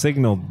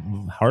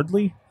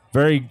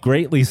very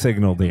greatly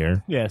signaled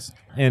here. Yes.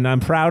 And I'm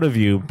proud of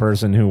you,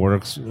 person who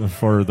works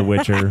for The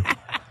Witcher.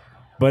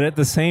 But at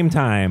the same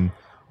time,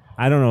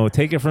 I don't know,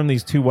 take it from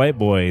these two white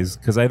boys,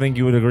 because I think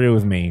you would agree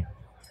with me.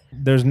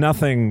 There's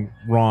nothing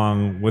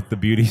wrong with the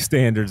beauty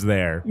standards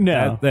there.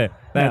 No.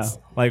 That's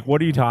like,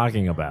 what are you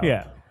talking about?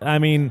 Yeah. I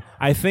mean,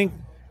 I think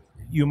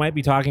you might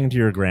be talking to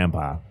your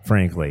grandpa,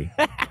 frankly.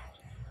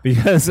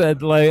 Because,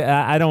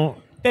 I don't...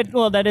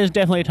 That is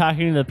definitely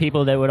talking to the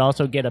people that would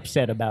also get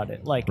upset about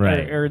it, like,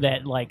 right. or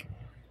that, like,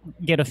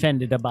 get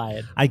offended by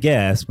it. I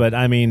guess, but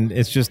I mean,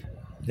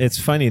 it's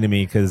funny to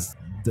me because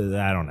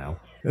I don't know.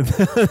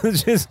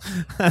 It's just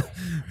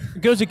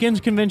it goes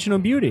against conventional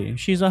beauty.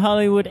 She's a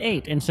Hollywood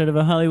 8 instead of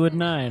a Hollywood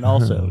 9.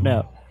 Also,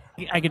 no,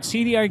 I could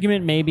see the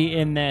argument maybe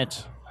in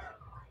that,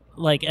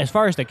 like, as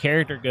far as the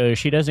character goes,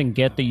 she doesn't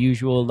get the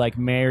usual like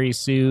Mary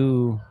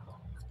Sue,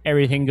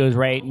 everything goes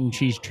right and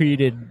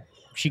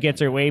she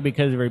gets her way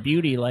because of her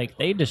beauty. Like,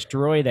 they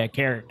destroy that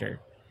character.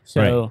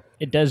 So right.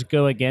 It does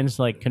go against,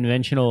 like,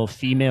 conventional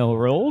female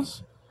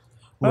roles.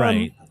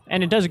 Right.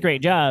 And it does a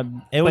great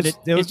job. It was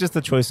just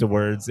the choice of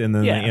words, and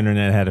then the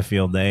internet had a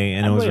field day,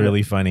 and it was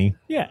really funny.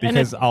 Yeah.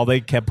 Because all they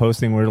kept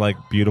posting were, like,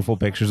 beautiful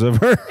pictures of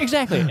her.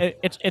 Exactly.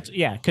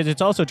 Because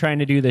it's also trying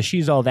to do the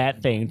she's all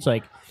that thing. It's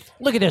like,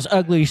 look at this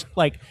ugly,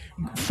 like,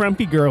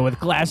 frumpy girl with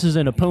glasses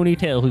and a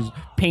ponytail who's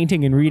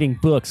painting and reading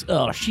books.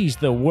 Oh, she's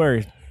the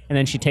worst. And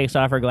then she takes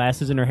off her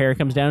glasses and her hair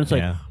comes down. It's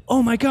like,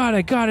 oh my God,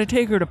 I gotta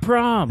take her to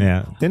prom.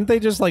 Yeah. Didn't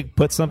they just like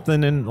put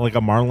something in, like a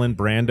Marlon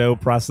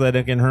Brando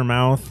prosthetic in her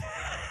mouth?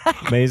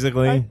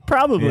 Basically.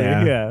 Probably,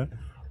 yeah.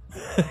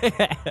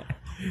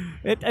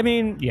 I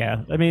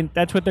mean,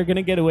 that's what they're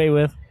gonna get away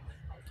with.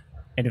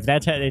 And if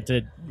that's how,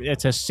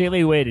 it's a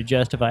silly way to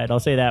justify it. I'll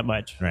say that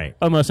much. Right.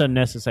 Almost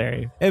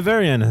unnecessary.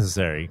 Very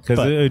unnecessary, because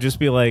it would just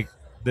be like,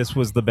 this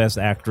was the best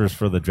actress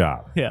for the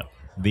job. Yeah.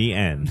 The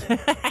end.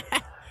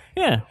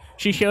 Yeah.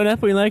 She showed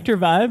up. We liked her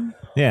vibe.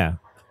 Yeah.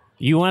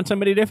 You want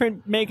somebody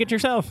different? Make it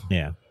yourself.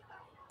 Yeah.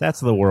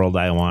 That's the world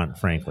I want,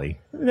 frankly.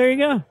 There you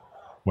go.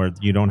 Where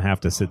you don't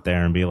have to sit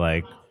there and be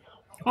like,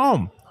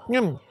 oh,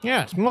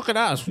 yes, look at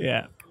us.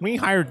 Yeah. We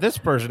hired this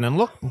person and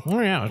look.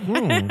 Oh,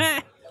 yeah.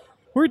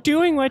 We're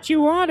doing what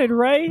you wanted,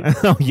 right?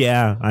 Oh,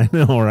 yeah. I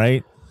know,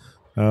 right?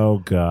 Oh,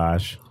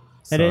 gosh.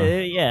 So,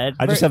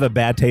 I just have a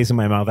bad taste in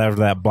my mouth after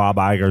that Bob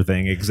Iger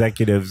thing.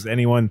 Executives,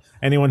 anyone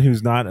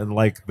who's not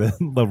like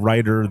the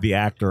writer or the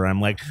actor,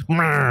 I'm like,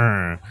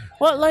 Mrr.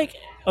 Well, like,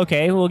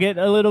 okay, we'll get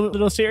a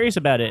little serious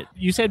about it.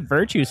 You said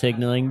virtue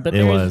signaling, but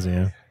it was,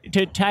 yeah.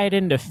 To tie it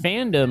into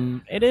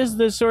fandom, it is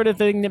the sort of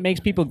thing that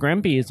makes people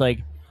grumpy. It's like,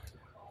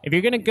 if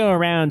you're going to go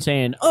around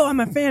saying, oh, I'm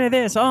a fan of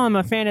this, oh, I'm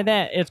a fan of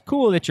that, it's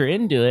cool that you're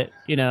into it,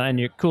 and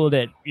you're cool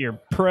that you're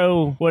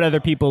pro what other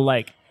people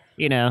like,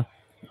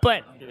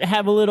 but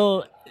have a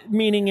little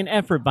meaning and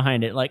effort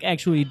behind it. Like,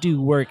 actually do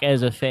work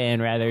as a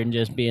fan rather than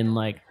just being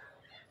like,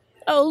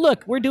 oh,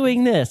 look, we're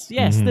doing this.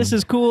 Yes, this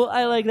is cool.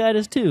 I like that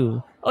as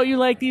too. Oh, you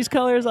like these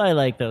colors? I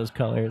like those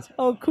colors.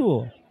 Oh,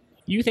 cool.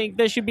 You think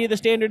this should be the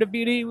standard of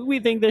beauty? We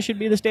think this should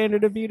be the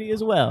standard of beauty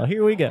as well.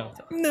 Here we go.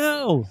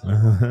 No.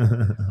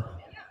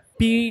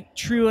 Be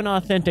true and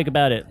authentic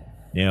about it.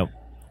 Yep.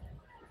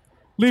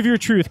 Live your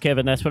truth,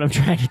 Kevin. That's what I'm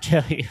trying to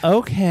tell you.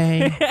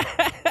 Okay.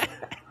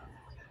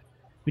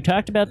 We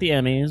talked about the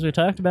Emmys. We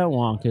talked about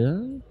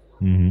Wonka.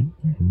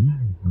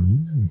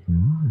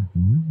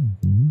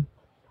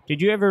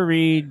 Did you ever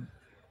read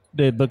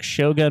the book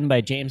Shogun by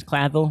James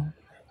Clavell?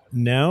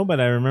 No, but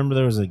I remember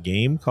there was a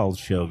game called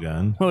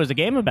Shogun. What was the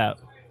game about?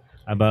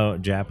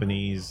 About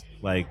Japanese,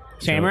 like...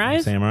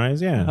 Samurais?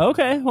 Samurais, yeah.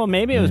 Okay, well,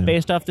 maybe it was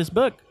based off this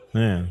book.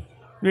 Yeah.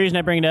 The reason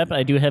I bring it up,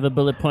 I do have a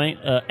bullet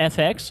point.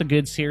 FX, a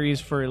good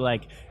series for,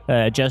 like,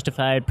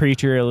 Justified,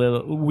 Preacher, a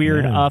little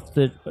weird off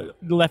the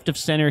left of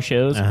center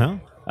shows.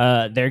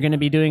 They're going to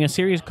be doing a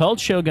series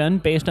called Shogun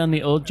based on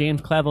the old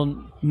James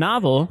Clavell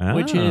novel,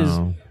 which is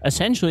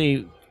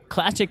essentially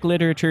classic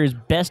literature's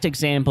best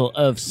example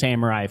of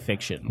samurai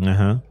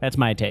fiction. That's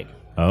my take.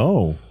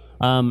 Oh.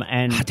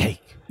 And Hot take.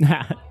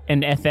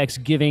 And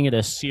FX giving it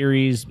a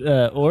series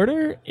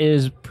order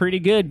is pretty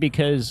good,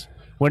 because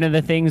one of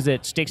the things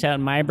that sticks out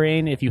in my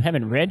brain, if you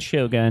haven't read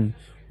Shogun,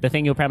 the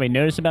thing you'll probably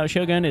notice about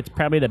Shogun, it's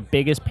probably the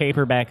biggest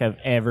paperback I've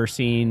ever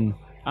seen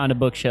on a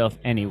bookshelf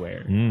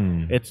anywhere.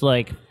 It's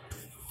like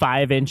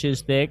 5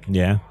 inches thick.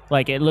 Yeah.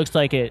 Like, it looks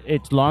like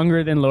it's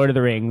longer than Lord of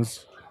the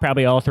Rings.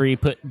 Probably all 3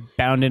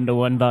 bound into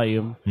one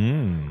volume.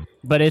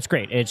 But it's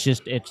great.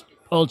 It's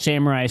old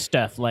samurai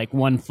stuff, like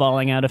one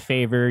falling out of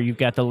favor. You've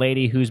got the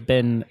lady who's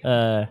been,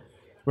 we're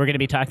going to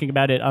be talking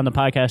about it on the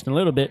podcast in a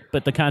little bit,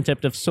 but the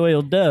concept of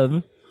soiled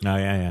dove. Oh,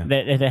 yeah.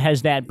 That it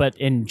has that, but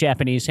in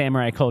Japanese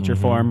samurai culture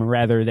form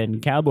rather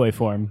than cowboy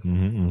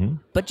form.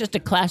 But just a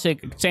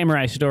classic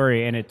samurai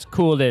story, and it's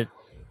cool that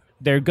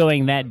they're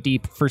going that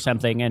deep for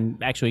something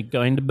and actually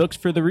going to books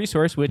for the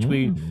resource, which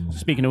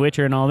speaking of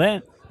Witcher and all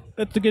that,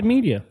 that's a good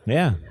media.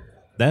 Yeah,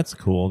 that's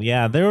cool.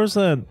 Yeah, there was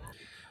I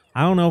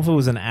don't know if it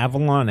was an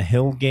Avalon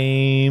Hill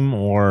game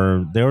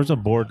or there was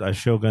a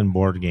Shogun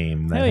board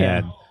game that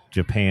had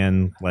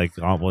Japan, like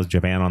was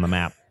Japan on the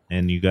map,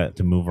 and you got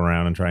to move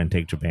around and try and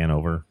take Japan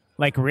over.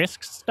 Like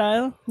Risk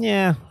style?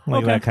 Yeah,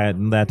 like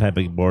that type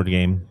of board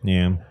game.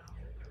 Yeah.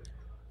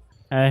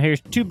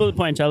 Here's 2 bullet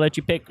points I'll let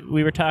you pick.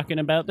 We were talking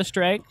about the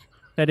strike.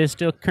 That is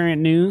still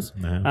current news.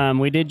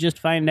 We did just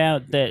find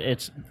out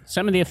that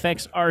some of the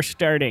effects are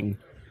starting.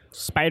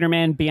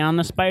 Spider-Man Beyond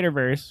the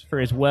Spider-Verse, for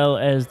as well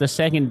as the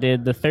second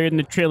did, the third in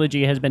the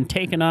trilogy has been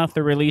taken off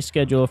the release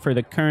schedule for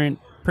the current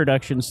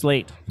production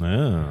slate.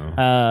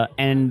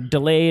 And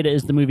delayed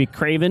is the movie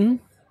Kraven,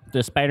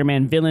 the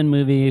Spider-Man villain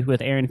movie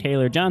with Aaron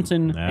Taylor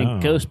Johnson,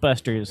 and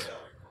Ghostbusters.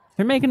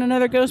 They're making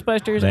another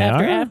Ghostbusters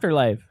after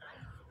Afterlife.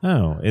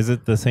 Oh, is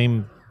it the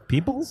same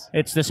peoples?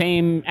 It's the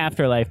same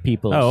Afterlife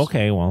peoples. Oh,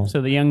 okay, well.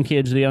 So the young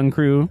kids, the young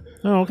crew.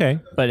 Oh, okay.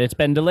 But it's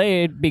been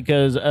delayed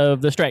because of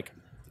the strike.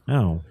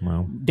 Oh,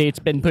 well. Date's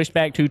been pushed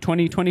back to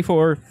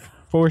 2024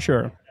 for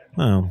sure.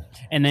 Oh.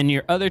 And then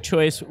your other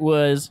choice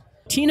was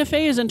Tina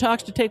Fey is in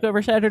talks to take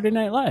over Saturday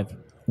Night Live.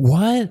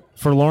 What?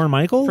 For Lorne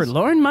Michaels? For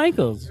Lorne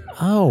Michaels.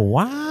 Oh,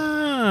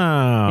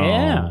 wow.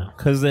 Yeah.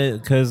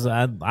 Because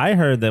I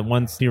heard that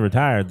once he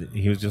retired,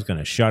 he was just going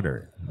to shutter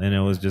it. And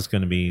it was just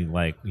going to be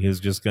like, he was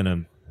just going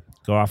to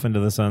go off into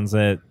the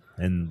sunset.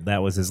 And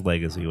that was his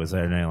legacy, was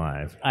Saturday Night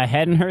Live. I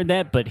hadn't heard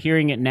that, but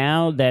hearing it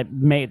now, that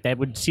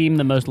would seem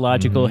the most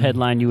logical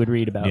headline you would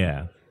read about.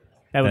 Yeah.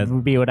 That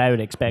would be what I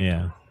would expect.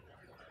 Yeah.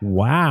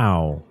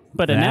 Wow.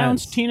 But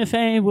announced Tina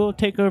Fey will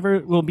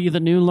be the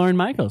new Lorne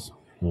Michaels.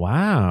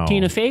 Wow.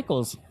 Tina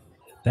Fakel's.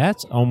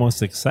 That's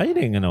almost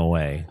exciting in a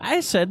way.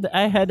 I said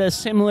I had a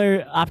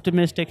similar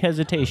optimistic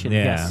hesitation.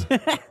 Yeah.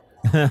 Yes.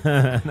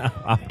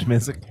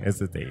 Optimistic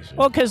hesitation.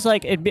 Well, because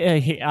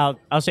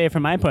I'll say it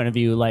from my point of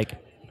view. Like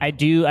I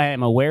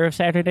am aware of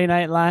Saturday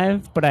Night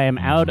Live, but I am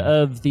out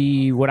of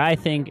what I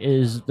think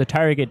is the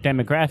target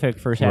demographic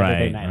for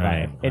Saturday Night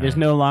Live. It is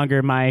no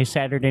longer my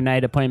Saturday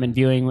night appointment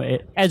viewing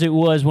as it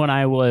was when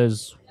I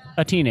was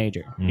a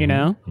teenager. You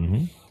know,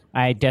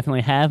 I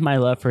definitely have my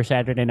love for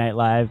Saturday Night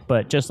Live,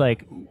 but just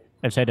like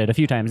I've said it a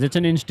few times, it's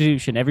an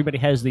institution. Everybody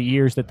has the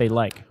years that they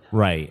like.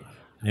 Right.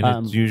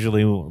 And it's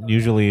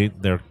usually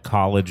their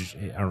college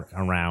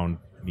around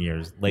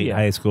years, late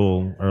high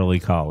school, early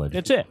college.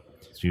 That's it.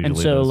 And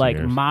so, like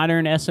years.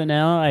 Modern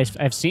SNL,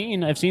 I've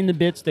seen the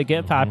bits that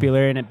get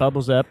popular and it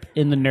bubbles up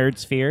in the nerd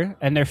sphere,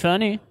 and they're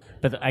funny.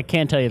 But I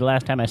can't tell you the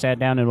last time I sat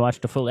down and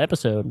watched a full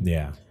episode.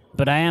 Yeah.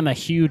 But I am a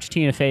huge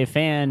Tina Fey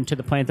fan to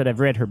the point that I've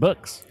read her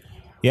books.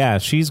 Yeah,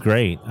 she's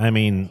great. I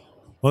mean,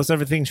 most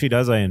everything she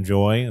does I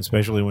enjoy,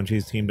 especially when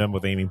she's teamed up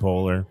with Amy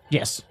Poehler.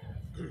 Yes.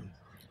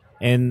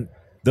 And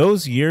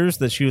those years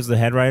that she was the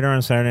head writer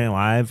on Saturday Night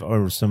Live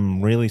are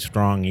some really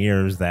strong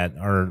years that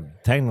are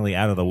technically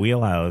out of the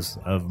wheelhouse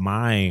of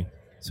my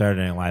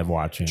Saturday Night Live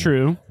watching.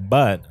 True.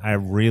 But I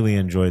really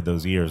enjoyed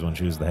those years when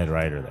she was the head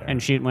writer there.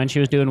 And when she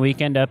was doing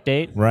Weekend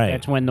Update, right.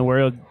 That's when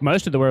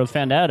most of the world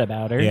found out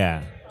about her.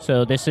 Yeah.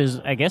 So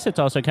I guess it's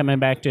also coming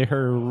back to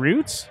her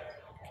roots,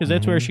 because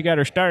that's where she got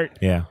her start.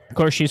 Yeah. Of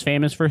course, she's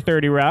famous for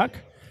 30 Rock.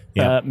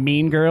 Yeah.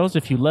 Mean Girls.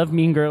 If you love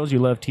Mean Girls, you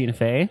love Tina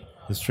Fey.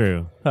 It's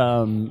true.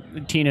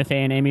 Tina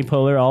Fey and Amy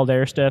Poehler, all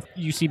their stuff.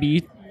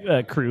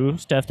 UCB crew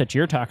stuff that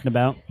you're talking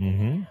about.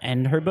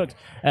 And her books.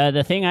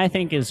 The thing I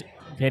think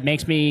that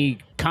makes me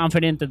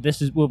confident that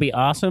this will be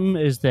awesome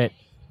is that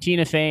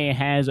Tina Fey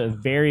has a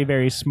very,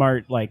 very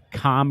smart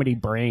comedy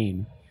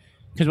brain.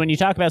 Because when you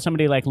talk about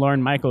somebody like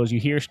Lorne Michaels, you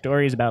hear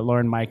stories about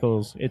Lorne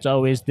Michaels. It's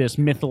always this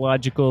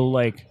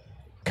mythological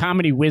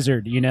comedy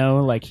wizard,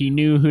 he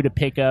knew who to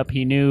pick up.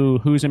 He knew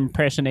whose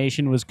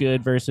impersonation was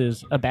good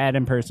versus a bad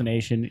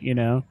impersonation,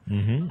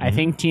 I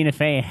think Tina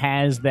Fey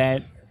has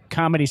that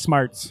comedy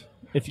smarts,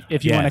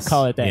 if you want to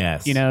call it that.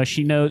 Yes.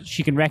 She knows,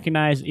 she can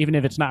recognize, even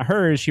if it's not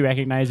hers, she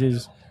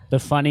recognizes the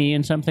funny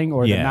in something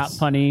or the not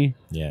funny.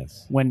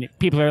 Yes. When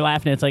people are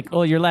laughing, it's like,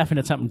 oh, you're laughing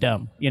at something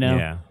dumb,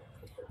 Yeah.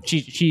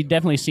 She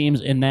definitely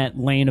seems in that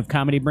lane of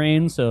comedy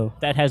brain, so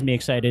that has me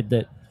excited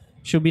that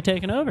she'll be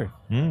taking over.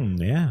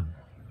 Yeah.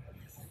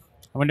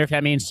 I wonder if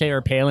that means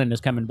Sarah Palin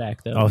is coming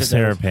back, though. Oh,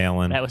 Sarah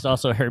Palin. That was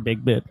also her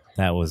big bit.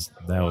 That was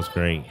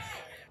great.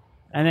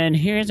 And then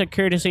here's a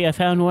courtesy. I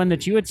found one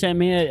that you had sent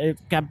me. It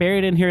got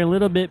buried in here a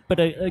little bit, but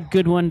a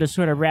good one to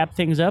sort of wrap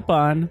things up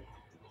on.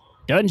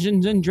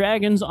 Dungeons &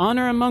 Dragons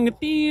Honor Among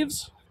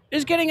Thieves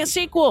is getting a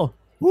sequel.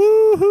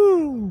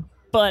 Woohoo!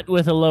 But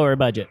with a lower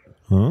budget.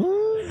 Huh?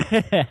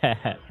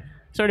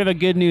 Sort of a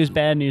good news,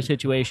 bad news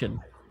situation.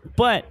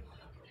 But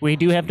we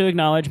do have to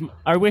acknowledge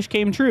our wish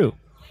came true.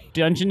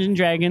 Dungeons &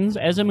 Dragons,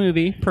 as a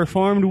movie,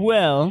 performed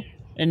well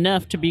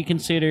enough to be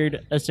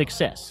considered a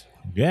success.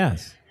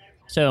 Yes.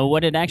 So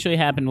what had actually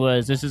happened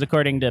was, this is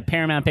according to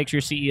Paramount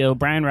Pictures CEO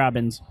Brian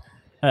Robbins.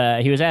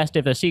 He was asked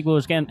if a sequel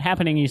was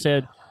happening. He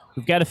said,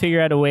 "We've got to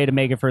figure out a way to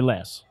make it for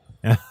less."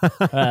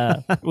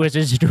 Was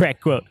his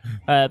direct quote.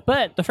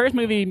 But the first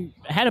movie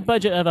had a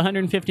budget of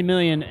 $150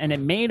 million, and it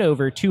made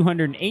over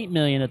 $208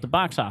 million at the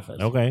box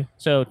office. Okay.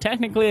 So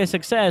technically a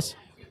success,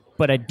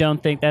 but I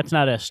don't think that's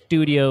not a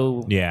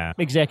studio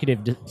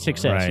executive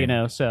success,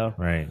 Right. So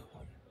Right.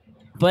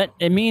 But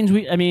it means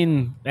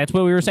that's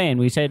what we were saying.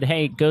 We said,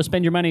 hey, go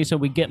spend your money so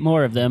we get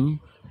more of them,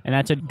 and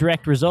that's a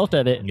direct result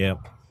of it. Yep.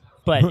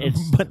 But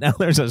it's but now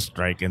there's a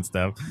strike and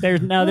stuff.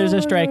 there's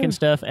a strike and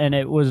stuff, and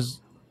it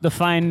was the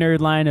fine nerd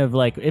line of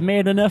like, it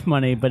made enough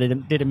money, but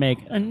it didn't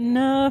make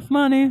enough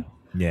money.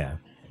 Yeah.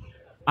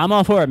 I'm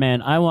all for it,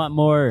 man. I want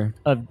more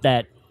of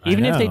that,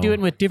 even if they know. do it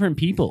with different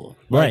people.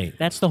 Right. Like,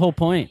 that's the whole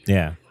point.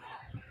 Yeah.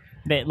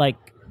 That, like,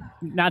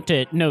 not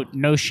to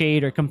no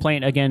shade or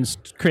complaint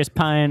against Chris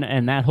Pine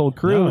and that whole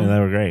crew. No, they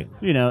were great.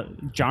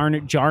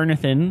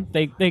 Jarnathan,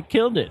 they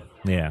killed it.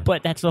 Yeah.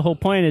 But that's the whole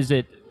point, is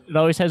that it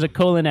always has a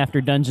colon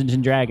after Dungeons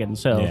and Dragons.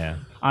 So Yeah.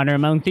 Honor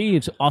Among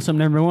Thieves, awesome,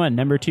 number one.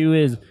 Number two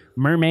is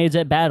Mermaids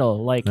at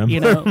Battle. Like,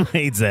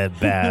 Mermaids at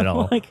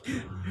Battle. like,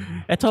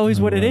 that's always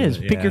what it is.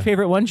 Pick Yeah. your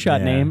favorite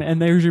one-shot Yeah. name,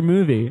 and there's your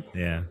movie.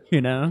 Yeah.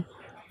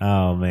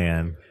 Oh,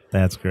 man.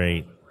 That's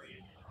great.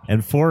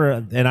 And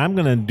I'm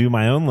going to do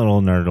my own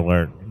little nerd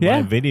alert. Yeah.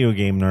 My video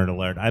game nerd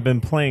alert. I've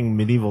been playing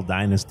Medieval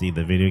Dynasty,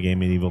 the video game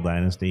Medieval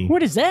Dynasty.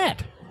 What is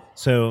that?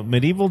 So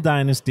Medieval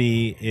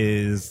Dynasty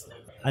is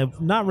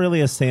not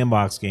really a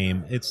sandbox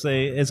game. It's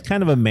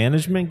kind of a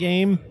management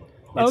game.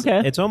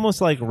 Okay. It's almost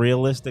like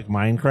realistic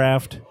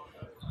Minecraft.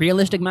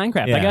 Realistic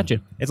Minecraft. Yeah. I got you.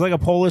 It's like a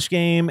Polish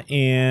game,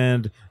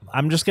 and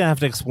I'm just going to have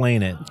to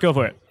explain it. Go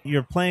for it.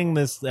 You're playing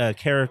this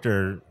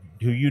character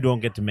who you don't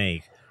get to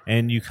make,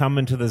 and you come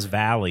into this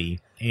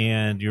valley,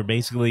 and you're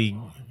basically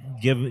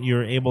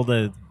you're able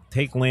to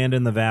take land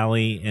in the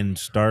valley and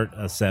start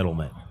a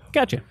settlement.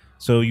 Gotcha.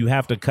 So you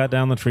have to cut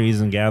down the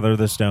trees and gather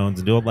the stones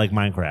and do it like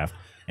Minecraft,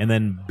 and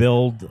then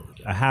build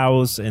a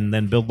house, and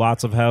then build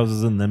lots of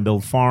houses, and then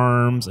build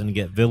farms, and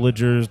get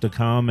villagers to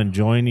come and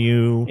join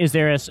you. Is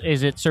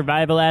it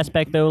survival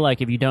aspect, though?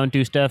 Like, if you don't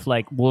do stuff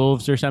like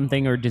wolves or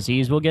something, or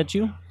disease will get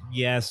you?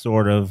 Yeah,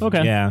 sort of.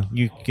 Okay. Yeah,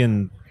 you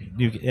can.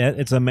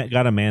 It's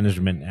got a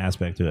management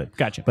aspect to it.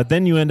 Gotcha. But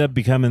then you end up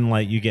becoming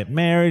like, you get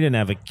married and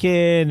have a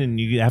kid, and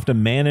you have to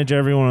manage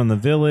everyone in the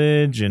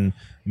village and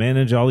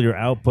manage all your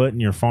output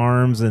and your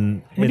farms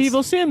and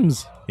Medieval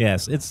Sims.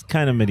 Yes, it's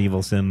kind of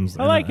medieval Sims.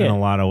 I like it in a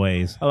lot of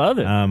ways. I love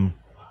it.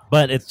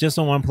 But it's just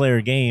a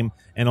one-player game,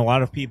 and a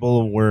lot of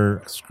people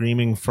were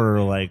screaming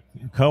for like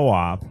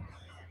co-op.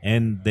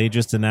 And they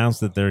just announced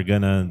that they're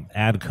going to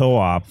add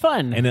co-op.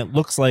 Fun. And it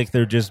looks like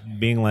they're just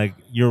being like,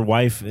 your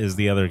wife is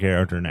the other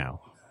character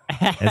now.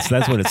 That's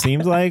what it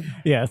seems like.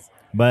 Yes.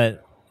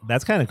 But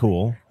that's kind of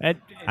cool.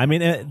 I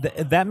mean,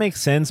 that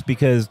makes sense,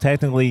 because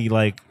technically,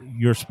 like,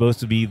 you're supposed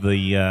to be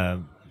the,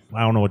 I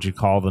don't know what you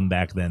call them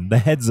back then, the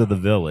heads of the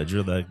village,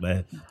 or the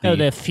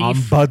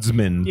fief.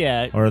 ombudsman.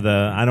 Yeah. Or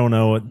I don't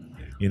know what,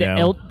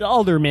 the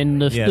alderman.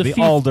 The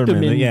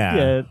alderman.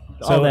 Yeah.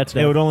 So all that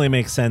stuff. it would only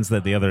make sense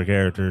that the other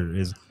character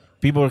is.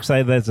 People are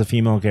excited that it's a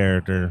female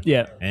character.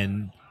 Yeah.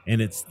 And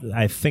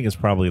I think it's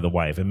probably the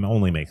wife. It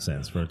only makes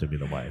sense for it to be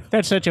the wife.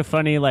 That's such a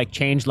funny, like,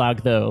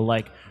 changelog, though.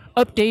 Like,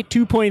 update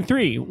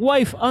 2.3,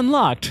 wife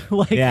unlocked.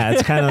 Like, Yeah, it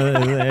is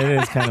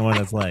kind of what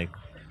it's like.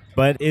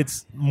 But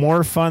it's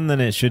more fun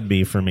than it should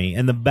be for me.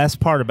 And the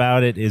best part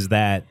about it is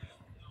that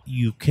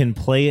you can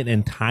play it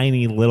in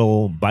tiny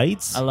little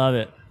bites. I love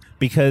it.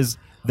 Because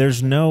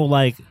there's no,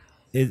 like,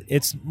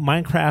 it's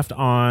Minecraft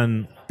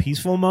on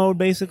peaceful mode,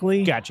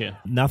 basically. Gotcha.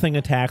 Nothing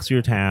attacks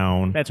your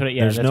town. That's what it,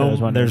 yeah, that's what I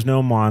was wondering. There's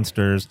no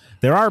monsters.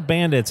 There are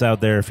bandits out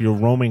there if you're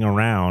roaming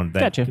around.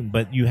 Gotcha.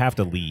 But you have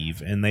to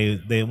leave, and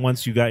they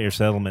once you got your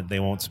settlement,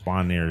 they won't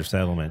spawn near your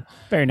settlement.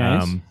 Very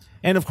nice.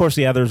 And of course,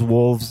 yeah, there's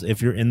wolves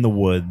if you're in the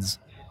woods.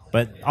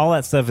 But all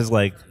that stuff is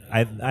like,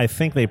 I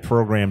think they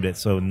programmed it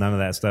so none of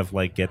that stuff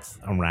like gets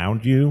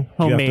around you.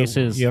 Home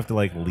bases. You have to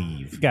like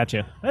leave.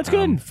 Gotcha. That's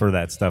good. For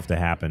that stuff to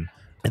happen.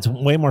 It's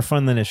way more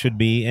fun than it should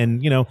be.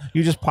 And,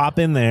 you just pop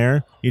in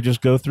there. You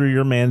just go through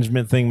your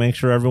management thing, make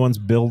sure everyone's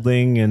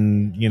building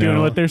and, doing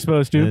what they're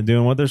supposed to.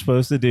 Doing what they're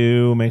supposed to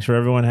do. Make sure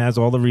everyone has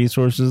all the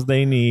resources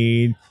they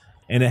need.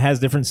 And it has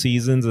different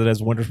seasons. It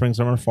has winter, spring,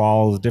 summer,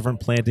 fall. Different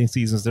planting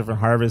seasons,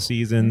 different harvest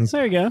seasons.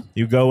 There you go.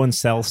 You go and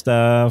sell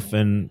stuff.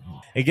 And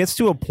it gets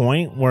to a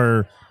point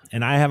where,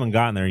 and I haven't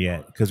gotten there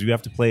yet because you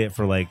have to play it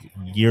for like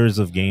years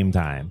of game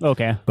time.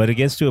 Okay. But it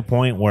gets to a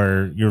point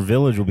where your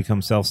village will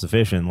become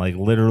self-sufficient. Like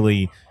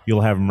literally,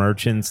 you'll have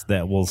merchants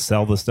that will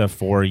sell the stuff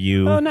for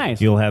you. Oh,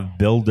 nice. You'll have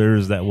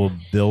builders that will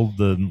build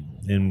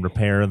and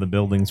repair the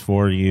buildings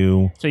for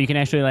you. So you can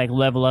actually like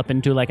level up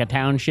into like a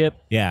township?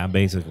 Yeah,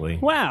 basically.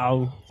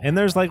 Wow. And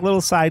there's like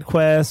little side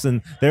quests,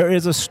 and there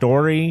is a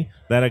story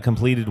that I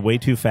completed way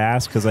too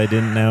fast because I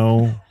didn't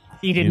know.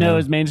 You didn't know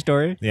his main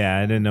story? Yeah,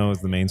 I didn't know it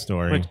was the main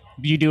story. But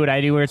you do what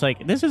I do where it's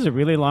like, this is a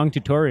really long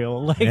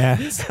tutorial. Like, yeah,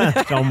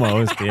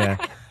 almost, yeah.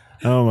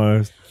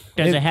 Almost.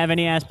 Does it have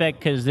any aspect?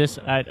 Because this,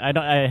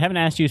 I haven't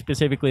asked you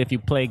specifically if you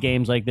play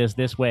games like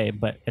this way,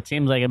 but it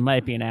seems like it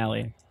might be an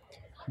alley.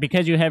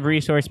 Because you have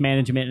resource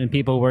management and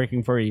people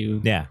working for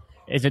you. Yeah.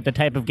 Is it the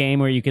type of game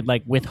where you could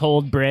like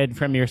withhold bread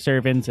from your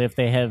servants if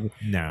they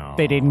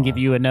didn't give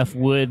you enough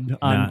wood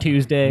on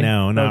Tuesday?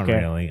 No, not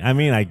really. I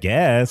mean, I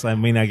guess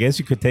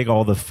you could take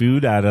all the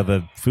food out of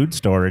the food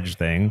storage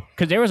thing.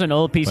 Because there was an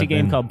old PC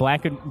game called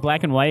Black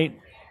and White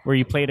where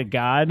you played a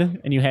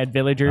god and you had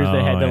villagers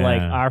that had to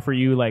like offer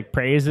you like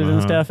praises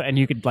and stuff, and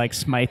you could like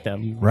smite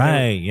them.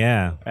 Right?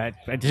 Yeah.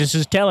 This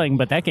is telling,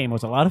 but that game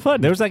was a lot of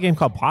fun. There was that game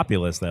called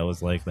Populous that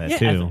was like that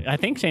too. I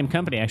think same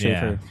company actually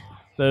for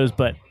those,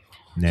 but.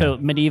 Yeah. So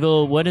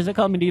medieval, what is it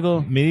called?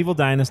 Medieval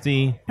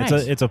Dynasty. Nice.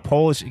 It's a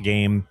Polish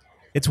game.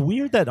 It's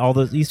weird that all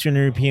those Eastern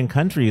European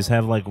countries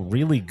have like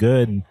really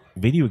good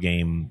video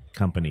game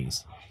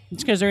companies.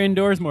 It's because they're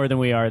indoors more than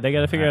we are. They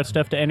got to figure out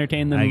stuff to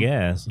entertain them. I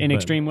guess in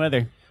extreme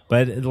weather.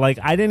 But like,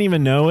 I didn't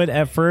even know it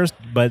at first.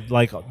 But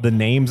like the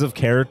names of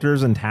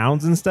characters and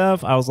towns and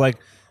stuff, I was like,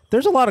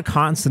 there's a lot of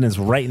consonants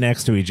right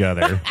next to each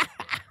other.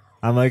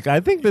 I'm like, I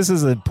think this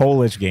is a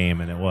Polish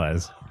game, and it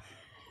was.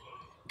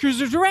 Because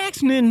there's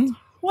Raxman.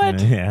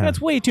 What? Yeah.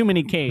 That's way too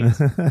many Ks.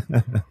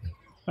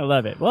 I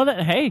love it. Well,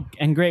 hey,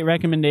 and great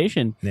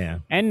recommendation. Yeah.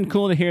 And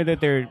cool to hear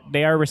that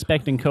they are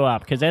respecting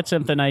co-op, because that's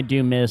something I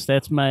do miss.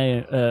 That's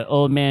my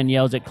old man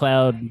yells at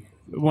cloud.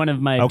 One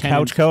of my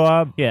couch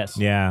co-op? Yes.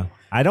 Yeah.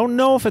 I don't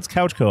know if it's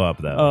couch co-op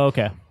though. Oh,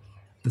 okay.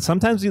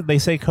 Sometimes they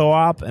say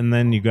co-op, and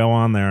then you go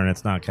on there, and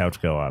it's not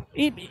couch co-op.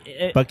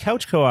 But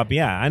couch co-op,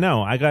 yeah, I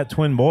know. I got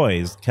twin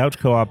boys. Couch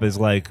co-op is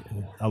like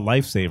a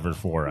lifesaver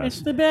for us.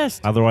 It's the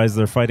best. Otherwise,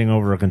 they're fighting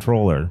over a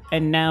controller.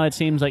 And now it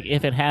seems like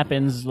if it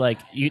happens, like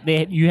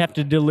you have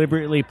to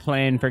deliberately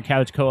plan for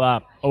couch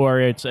co-op, or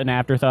it's an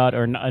afterthought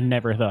or a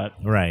never thought.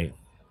 Right.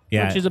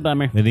 Yeah. Which is a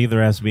bummer. It either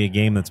has to be a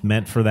game that's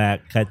meant for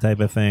that type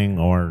of thing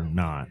or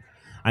not.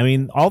 I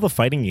mean, all the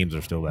fighting games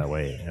are still that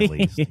way, at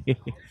least.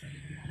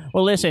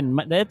 Well, listen,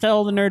 that's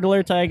all the nerd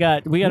alerts I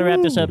got. We got to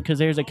wrap this up because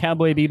there's a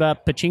Cowboy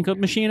Bebop pachinko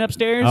machine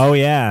upstairs. Oh,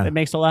 yeah. It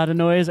makes a lot of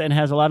noise and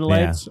has a lot of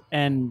lights,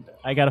 and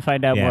I got to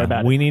find out more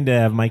about it. We need to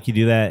have Mikey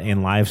do that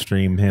and live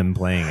stream him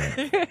playing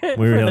it.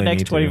 We really the next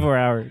need 24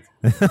 hours.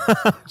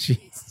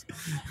 Jeez.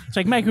 It's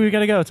like, Mikey, we got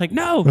to go. It's like,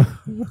 no,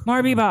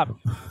 more Bebop.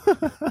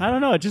 I don't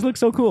know. It just looks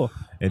so cool.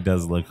 It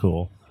does look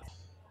cool.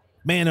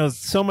 Man, it was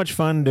so much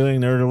fun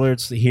doing nerd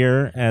alerts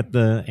here at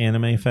the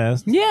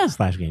AnimeFest. Yeah.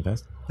 / Game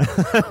Fest.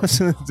 Gotta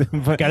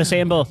say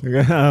them both.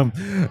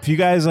 If you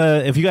guys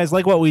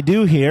like what we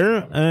do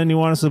here and you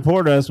want to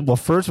support us, well,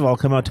 first of all,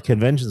 come out to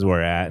conventions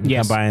we're at and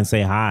come by and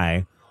say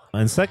hi.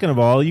 And second of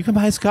all, you can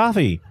buy us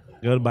coffee.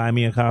 Go to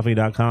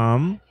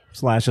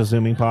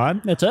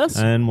buymeacoffee.com/assumingpod. That's us.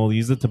 And we'll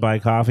use it to buy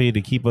coffee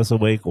to keep us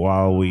awake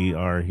while we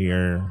are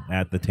here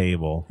at the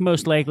table.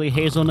 Most likely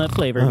hazelnut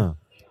flavor.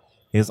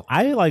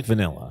 I like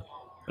vanilla.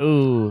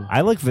 Ooh.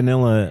 I like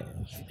vanilla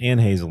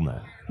and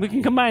hazelnut. We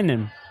can combine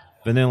them.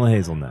 Vanilla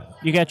hazelnut.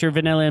 You got your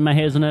vanilla and my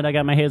hazelnut. I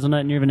got my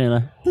hazelnut and your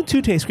vanilla. The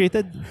two taste great.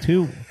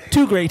 Two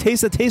great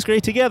tastes that taste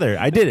great together.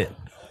 I did it.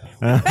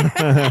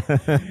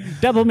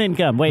 Double mint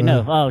gum. Wait,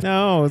 no. Oh.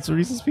 No, it's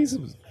Reese's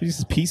Pieces.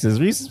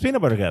 Reese's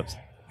Peanut Butter Cups.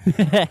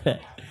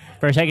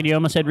 For a second, you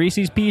almost said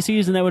Reese's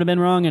Pieces, and that would have been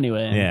wrong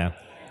anyway. Yeah.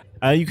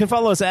 You can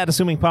follow us at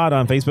AssumingPod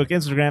on Facebook,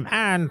 Instagram,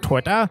 and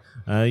Twitter.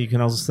 You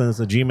can also send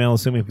us a Gmail,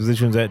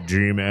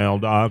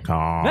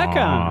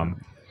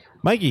 assumingpositions@gmail.com.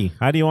 Mikey,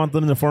 how do you want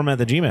them to format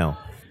the Gmail?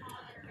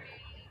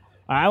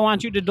 I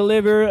want you to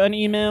deliver an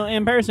email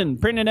in person.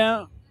 Print it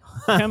out.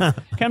 Come to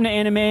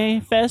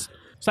AnimeFest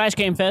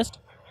 /Game Fest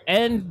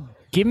and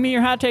give me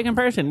your hot take in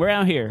person. We're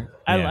out here.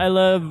 I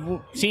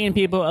love seeing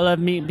people. I love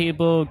meeting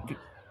people,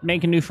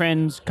 making new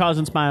friends,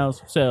 causing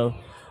smiles. So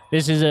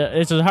this is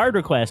a hard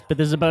request, but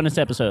this is a bonus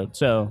episode.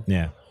 So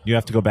yeah, you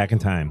have to go back in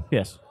time.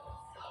 Yes.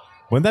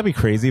 Wouldn't that be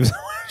crazy if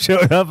someone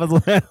showed up as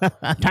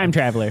time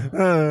traveler?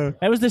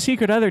 That was the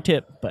secret other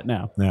tip, but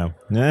no. No.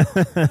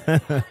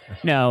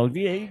 No.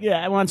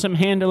 Yeah, I want some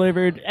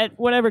hand-delivered, at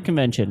whatever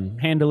convention,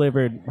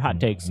 hand-delivered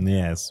hot takes.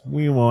 Yes,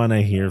 we want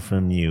to hear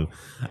from you.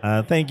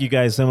 Thank you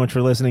guys so much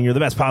for listening. You're the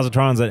best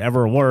positrons that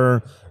ever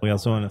were. We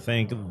also want to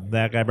thank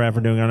that guy, Brad,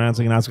 for doing our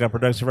announcing and Oscar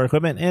production of our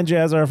equipment, and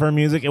Jazzar for our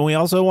music. And we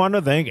also want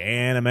to thank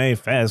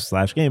AnimeFest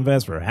 /Game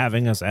Fest for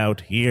having us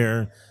out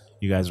here.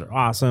 You guys are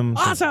awesome.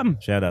 Awesome.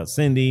 Shout out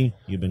Cindy.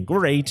 You've been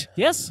great.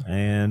 Yes.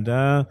 And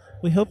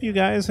we hope you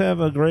guys have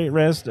a great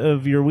rest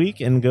of your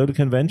week and go to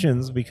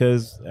conventions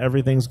because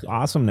everything's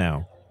awesome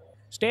now.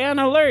 Stay on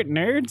alert,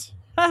 nerds.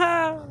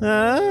 What?